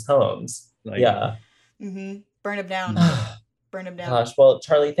of people's homes. Like, yeah. Burn them down. Burn them down. Gosh, well,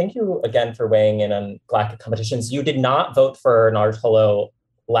 Charlie, thank you again for weighing in on Glocket competitions. You did not vote for Naruto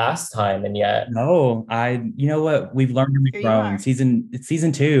last time, and yet no, you know what? We've learned and we've grown. It's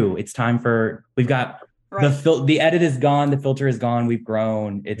season 2. It's time for we've got the edit is gone, the filter is gone. We've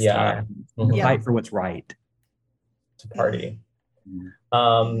grown. It's time to fight for what's right. To party.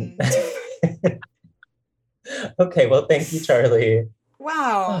 Okay, well, thank you, Charlie.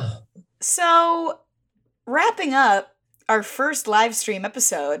 Wow. So, wrapping up our first live stream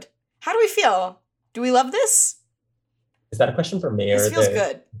episode, how do we feel? Do we love this? Is that a question for me? This feels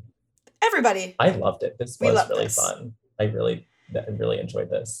good. Everybody. I loved it. This was really fun. I really enjoyed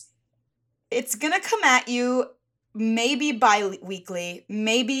this. It's going to come at you maybe bi-weekly,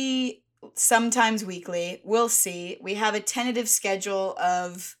 maybe sometimes weekly. We'll see. We have a tentative schedule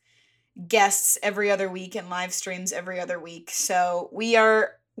of guests every other week and live streams every other week. So we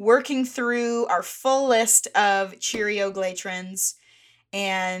are working through our full list of Cheerio Glatrons.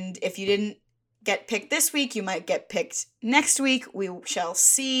 And if you didn't get picked this week, you might get picked next week. We shall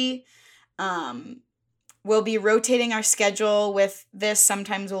see. We'll be rotating our schedule with this.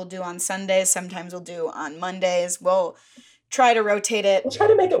 Sometimes we'll do on Sundays. Sometimes we'll do on Mondays. We'll try to rotate it. We'll try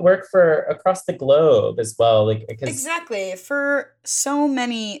to make it work for across the globe as well. Exactly. For so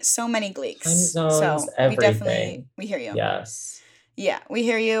many Gleeks. Time zones, everything. We hear you. Yes. Yeah, we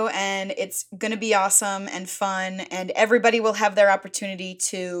hear you. And it's going to be awesome and fun. And everybody will have their opportunity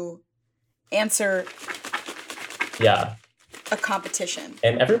to answer a competition.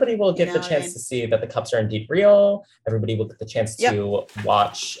 And everybody will get the chance to see that the cups are indeed real. Everybody will get the chance to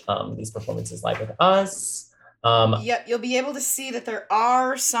watch these performances live with us. You'll be able to see that there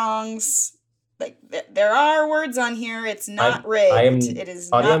are songs like there are words on here. It's not rigged. It is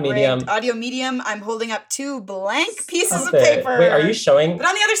audio not medium. rigged. Audio medium. I'm holding up 2 blank pieces of it. paper. Wait, are you showing? But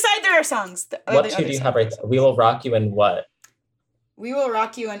on the other side, there are songs. What 2 do you have right there? We Will Rock You and what? We Will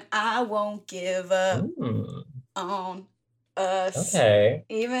Rock You and I Won't Give Up on Us. Okay.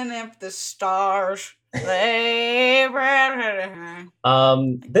 Even if the stars they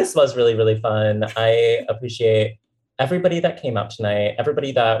This was really, really fun. I appreciate everybody that came out tonight,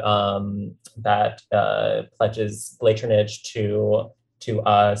 everybody that pledges patronage to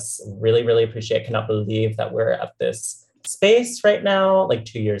us. Really, really appreciate. Cannot believe that we're at this space right now, like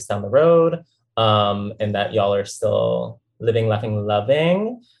 2 years down the road, and that y'all are still living, laughing,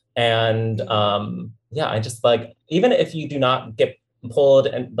 loving. And yeah, I just like, even if you do not get pulled,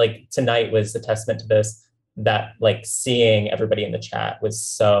 and like tonight was a testament to this, that like seeing everybody in the chat was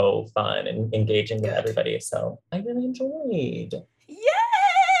so fun and engaging with everybody. So I really enjoyed. Yay!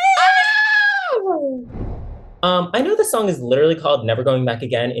 I know the song is literally called Never Going Back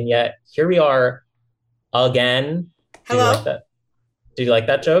Again, and yet here we are again. Hello. Did you like that? Did you like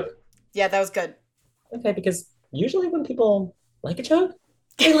that joke? Yeah, that was good. Okay, because usually when people like a joke,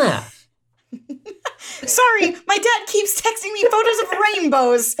 they laugh. Sorry, my dad keeps texting me photos of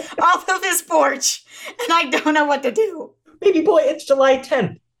rainbows off of his porch, and I don't know what to do. Baby boy, it's July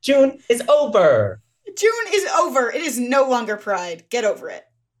 10th. June is over. June is over. It is no longer Pride. Get over it.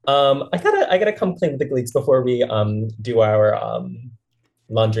 I gotta come clean with the Gleeks before we do our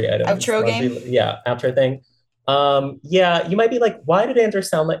laundry items. Outro game? Yeah, outro thing. Yeah, you might be like, why did Andrew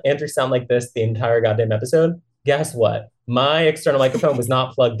sound like this the entire goddamn episode? Guess what? My external microphone was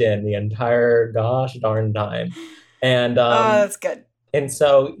not plugged in the entire gosh darn time. And that's good. And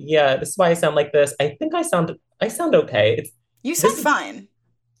so yeah, this is why I sound like this. I think I sound okay. You sound fine.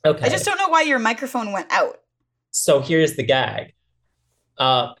 Okay. I just don't know why your microphone went out. So here's the gag.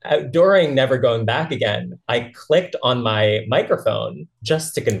 During Never Going Back Again, I clicked on my microphone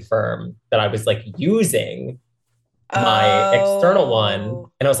just to confirm that I was like using my external one.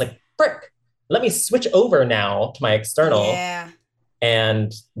 And I was like, frick, let me switch over now to my external. Yeah.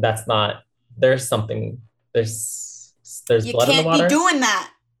 And that's not, there's blood in the water. You can't be doing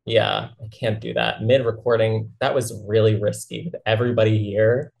that. Yeah, I can't do that. Mid-recording, that was really risky with everybody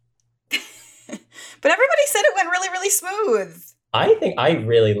here. But everybody said it went really, really smooth. I think I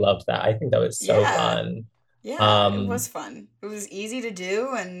really loved that. I think that was so fun. Yeah, it was fun. It was easy to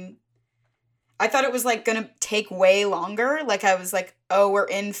do, and I thought it was like gonna take way longer. Like I was like, oh, we're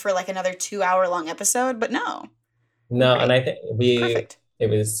in for like another 2-hour-long episode, but no. No, and I think it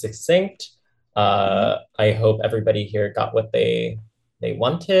was succinct. I hope everybody here got what they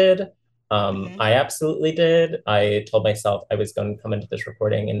wanted. I absolutely did. I told myself I was going to come into this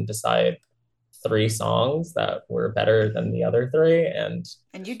recording and decide 3 songs that were better than the other 3, and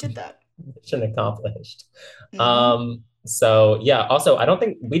you did that. Mission accomplished. So yeah, also I don't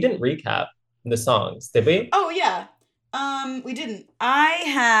think we didn't recap the songs, did we? Oh yeah. We didn't. I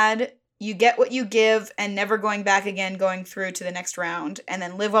had You Get What You Give and Never Going Back Again going through to the next round, and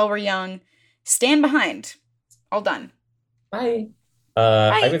then Live While We're Young, Stand Behind. All done. Bye.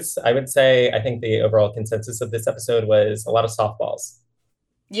 I would say I think the overall consensus of this episode was a lot of softballs.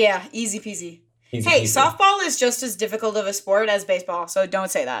 Yeah, easy peasy. Hey, softball is just as difficult of a sport as baseball, so don't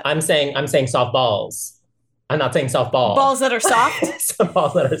say that. I'm saying softballs. I'm not saying softball. Balls that are soft? Some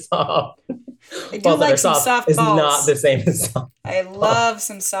balls that are soft. I do like some soft balls. Is not the same as softball. I love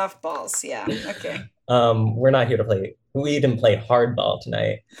some softballs. Yeah, okay. We're not here to play. We didn't play hardball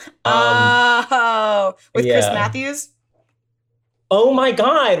tonight. With Chris Matthews? Oh my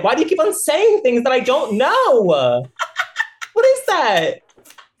God, why do you keep on saying things that I don't know? What is that?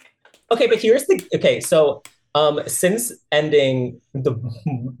 Okay, but so since ending the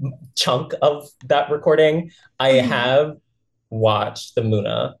chunk of that recording, I have watched the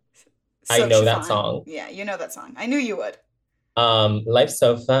Muna. I know that song. Yeah, you know that song. I knew you would. Life's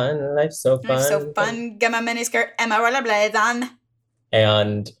so fun, life's so fun. Life's so fun, get my miniskirt and my rollerblades on.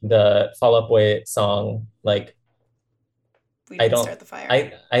 And the Fall Out Boy song, like, we didn't start the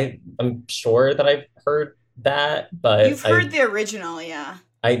fire. I'm sure that I've heard that, but you've heard the original, yeah.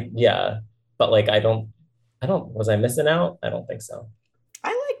 But like was I missing out? I don't think so.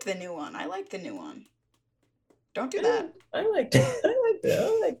 I liked the new one. Don't do that. I liked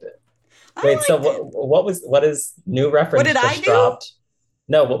it. Wait, so what is new reference? What did I do? Dropped?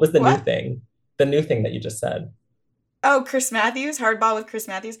 No, what was the new thing? The new thing that you just said. Oh, Chris Matthews, Hardball with Chris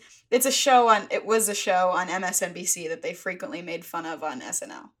Matthews. It was a show on MSNBC that they frequently made fun of on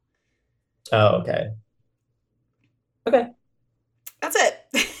SNL. Oh, okay. Okay. That's it.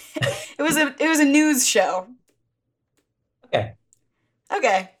 It was a news show. Okay.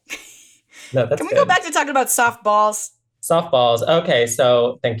 No, that's Can we go back to talking about softballs? Softballs. Okay,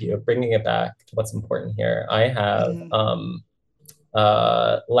 so thank you. Bringing it back to what's important here. I have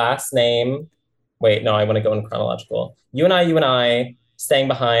last name. Wait, no, I want to go in chronological. You and I, staying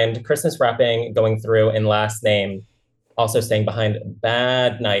behind, Christmas wrapping, going through, and last name, also staying behind.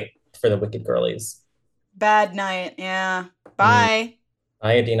 Bad night for the Wicked Girlies. Bad night, yeah. Bye.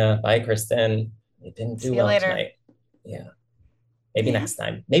 Bye, Adina. Bye, Kristen. It didn't do well tonight. Yeah. Maybe next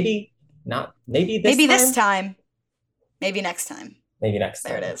time. Maybe not. Maybe this time. Maybe this time. Maybe next time. Maybe next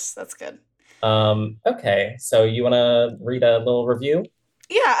time. There it is. That's good. Okay, so you want to read a little review?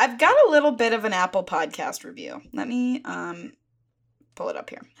 Yeah, I've got a little bit of an Apple Podcast review. Let me pull it up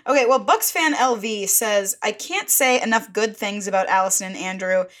here. Okay, well, Bucksfan LV says, I can't say enough good things about Allison and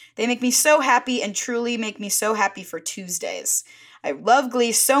Andrew. They make me so happy and truly make me so happy for Tuesdays. I love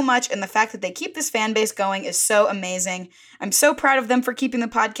Glee so much, and the fact that they keep this fan base going is so amazing. I'm so proud of them for keeping the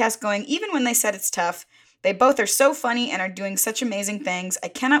podcast going, even when they said it's tough. They both are so funny and are doing such amazing things. I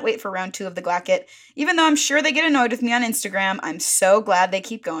cannot wait for round 2 of the Glacket. Even though I'm sure they get annoyed with me on Instagram, I'm so glad they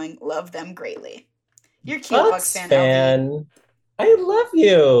keep going. Love them greatly. You're cute, Bucksfan. I love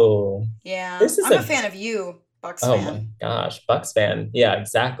you. Yeah, I'm a fan of you, Bucks fan. Oh my gosh, Bucks fan. Yeah,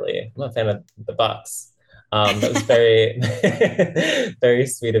 exactly. I'm a fan of the Bucks. That was very, very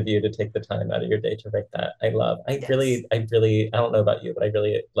sweet of you to take the time out of your day to write that. I really, I don't know about you, but I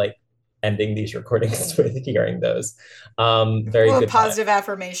really like ending these recordings with hearing those. Very good. Positive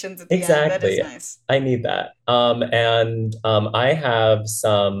affirmations at the end. That is nice. I need that. And I have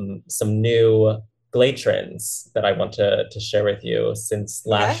some new Glatrons that I want to share with you. Since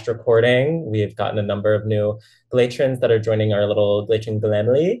last recording, we've gotten a number of new Glatrons that are joining our little Glatron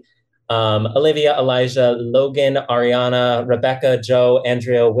family. Olivia, Elijah, Logan, Ariana, Rebecca, Joe,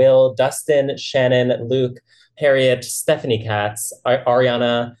 Andrea, Will, Dustin, Shannon, Luke, Harriet, Stephanie Katz,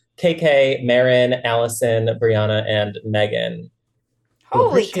 Ariana, KK, Marin, Allison, Brianna, and Megan.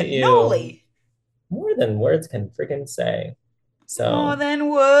 Holy cannoli! More than words can freaking say. So more than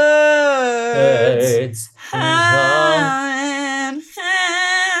words.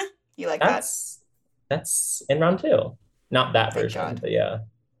 You like that? That's in round 2. Not that version, but yeah.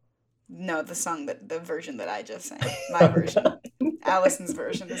 No, the version that I just sang. My version. Allison's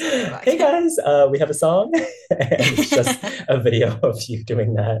version is really black. Hey guys, we have a song. And it's just a video of you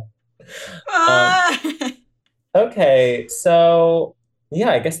doing that. Okay, so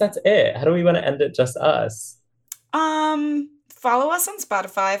yeah, I guess that's it. How do we want to end it, just us? Follow us on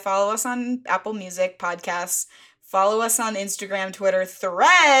Spotify, follow us on Apple Music podcasts, follow us on Instagram, Twitter,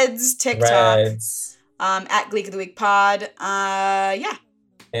 Threads, TikTok, at Gleek of the Week Pod. Yeah.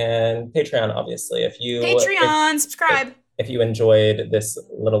 And Patreon, obviously. Subscribe. If you enjoyed this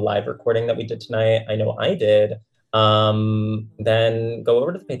little live recording that we did tonight, I know I did, then go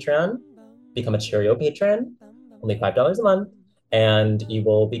over to the Patreon, become a Cheerio patron, only $5 a month, and you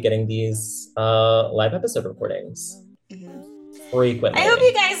will be getting these live episode recordings frequently. I hope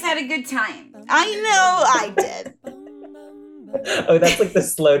you guys had a good time. I know I did. Oh, that's like the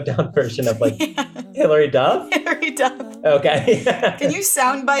slowed down version of like Hillary Duff? Hillary Duff. Okay. Can you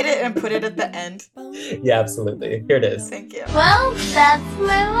soundbite it and put it at the end? Yeah, absolutely. Here it is. Thank you. Well, that's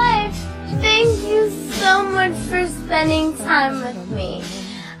my life. Thank you so much for spending time with me.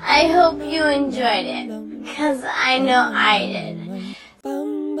 I hope you enjoyed it, because I know I did.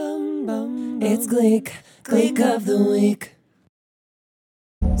 It's Gleek of the Week.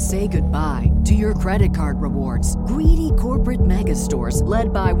 Say goodbye to your credit card rewards. Greedy corporate mega stores,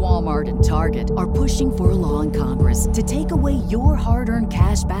 led by Walmart and Target, are pushing for a law in Congress to take away your hard-earned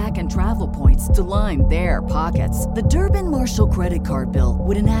cash back and travel points to line their pockets. The Durbin-Marshall credit card bill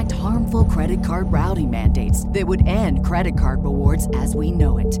would enact harmful credit card routing mandates that would end credit card rewards as we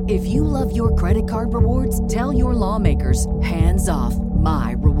know it. If you love your credit card rewards, tell your lawmakers, hands off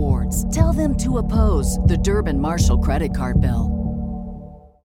my rewards. Tell them to oppose the Durbin-Marshall credit card bill.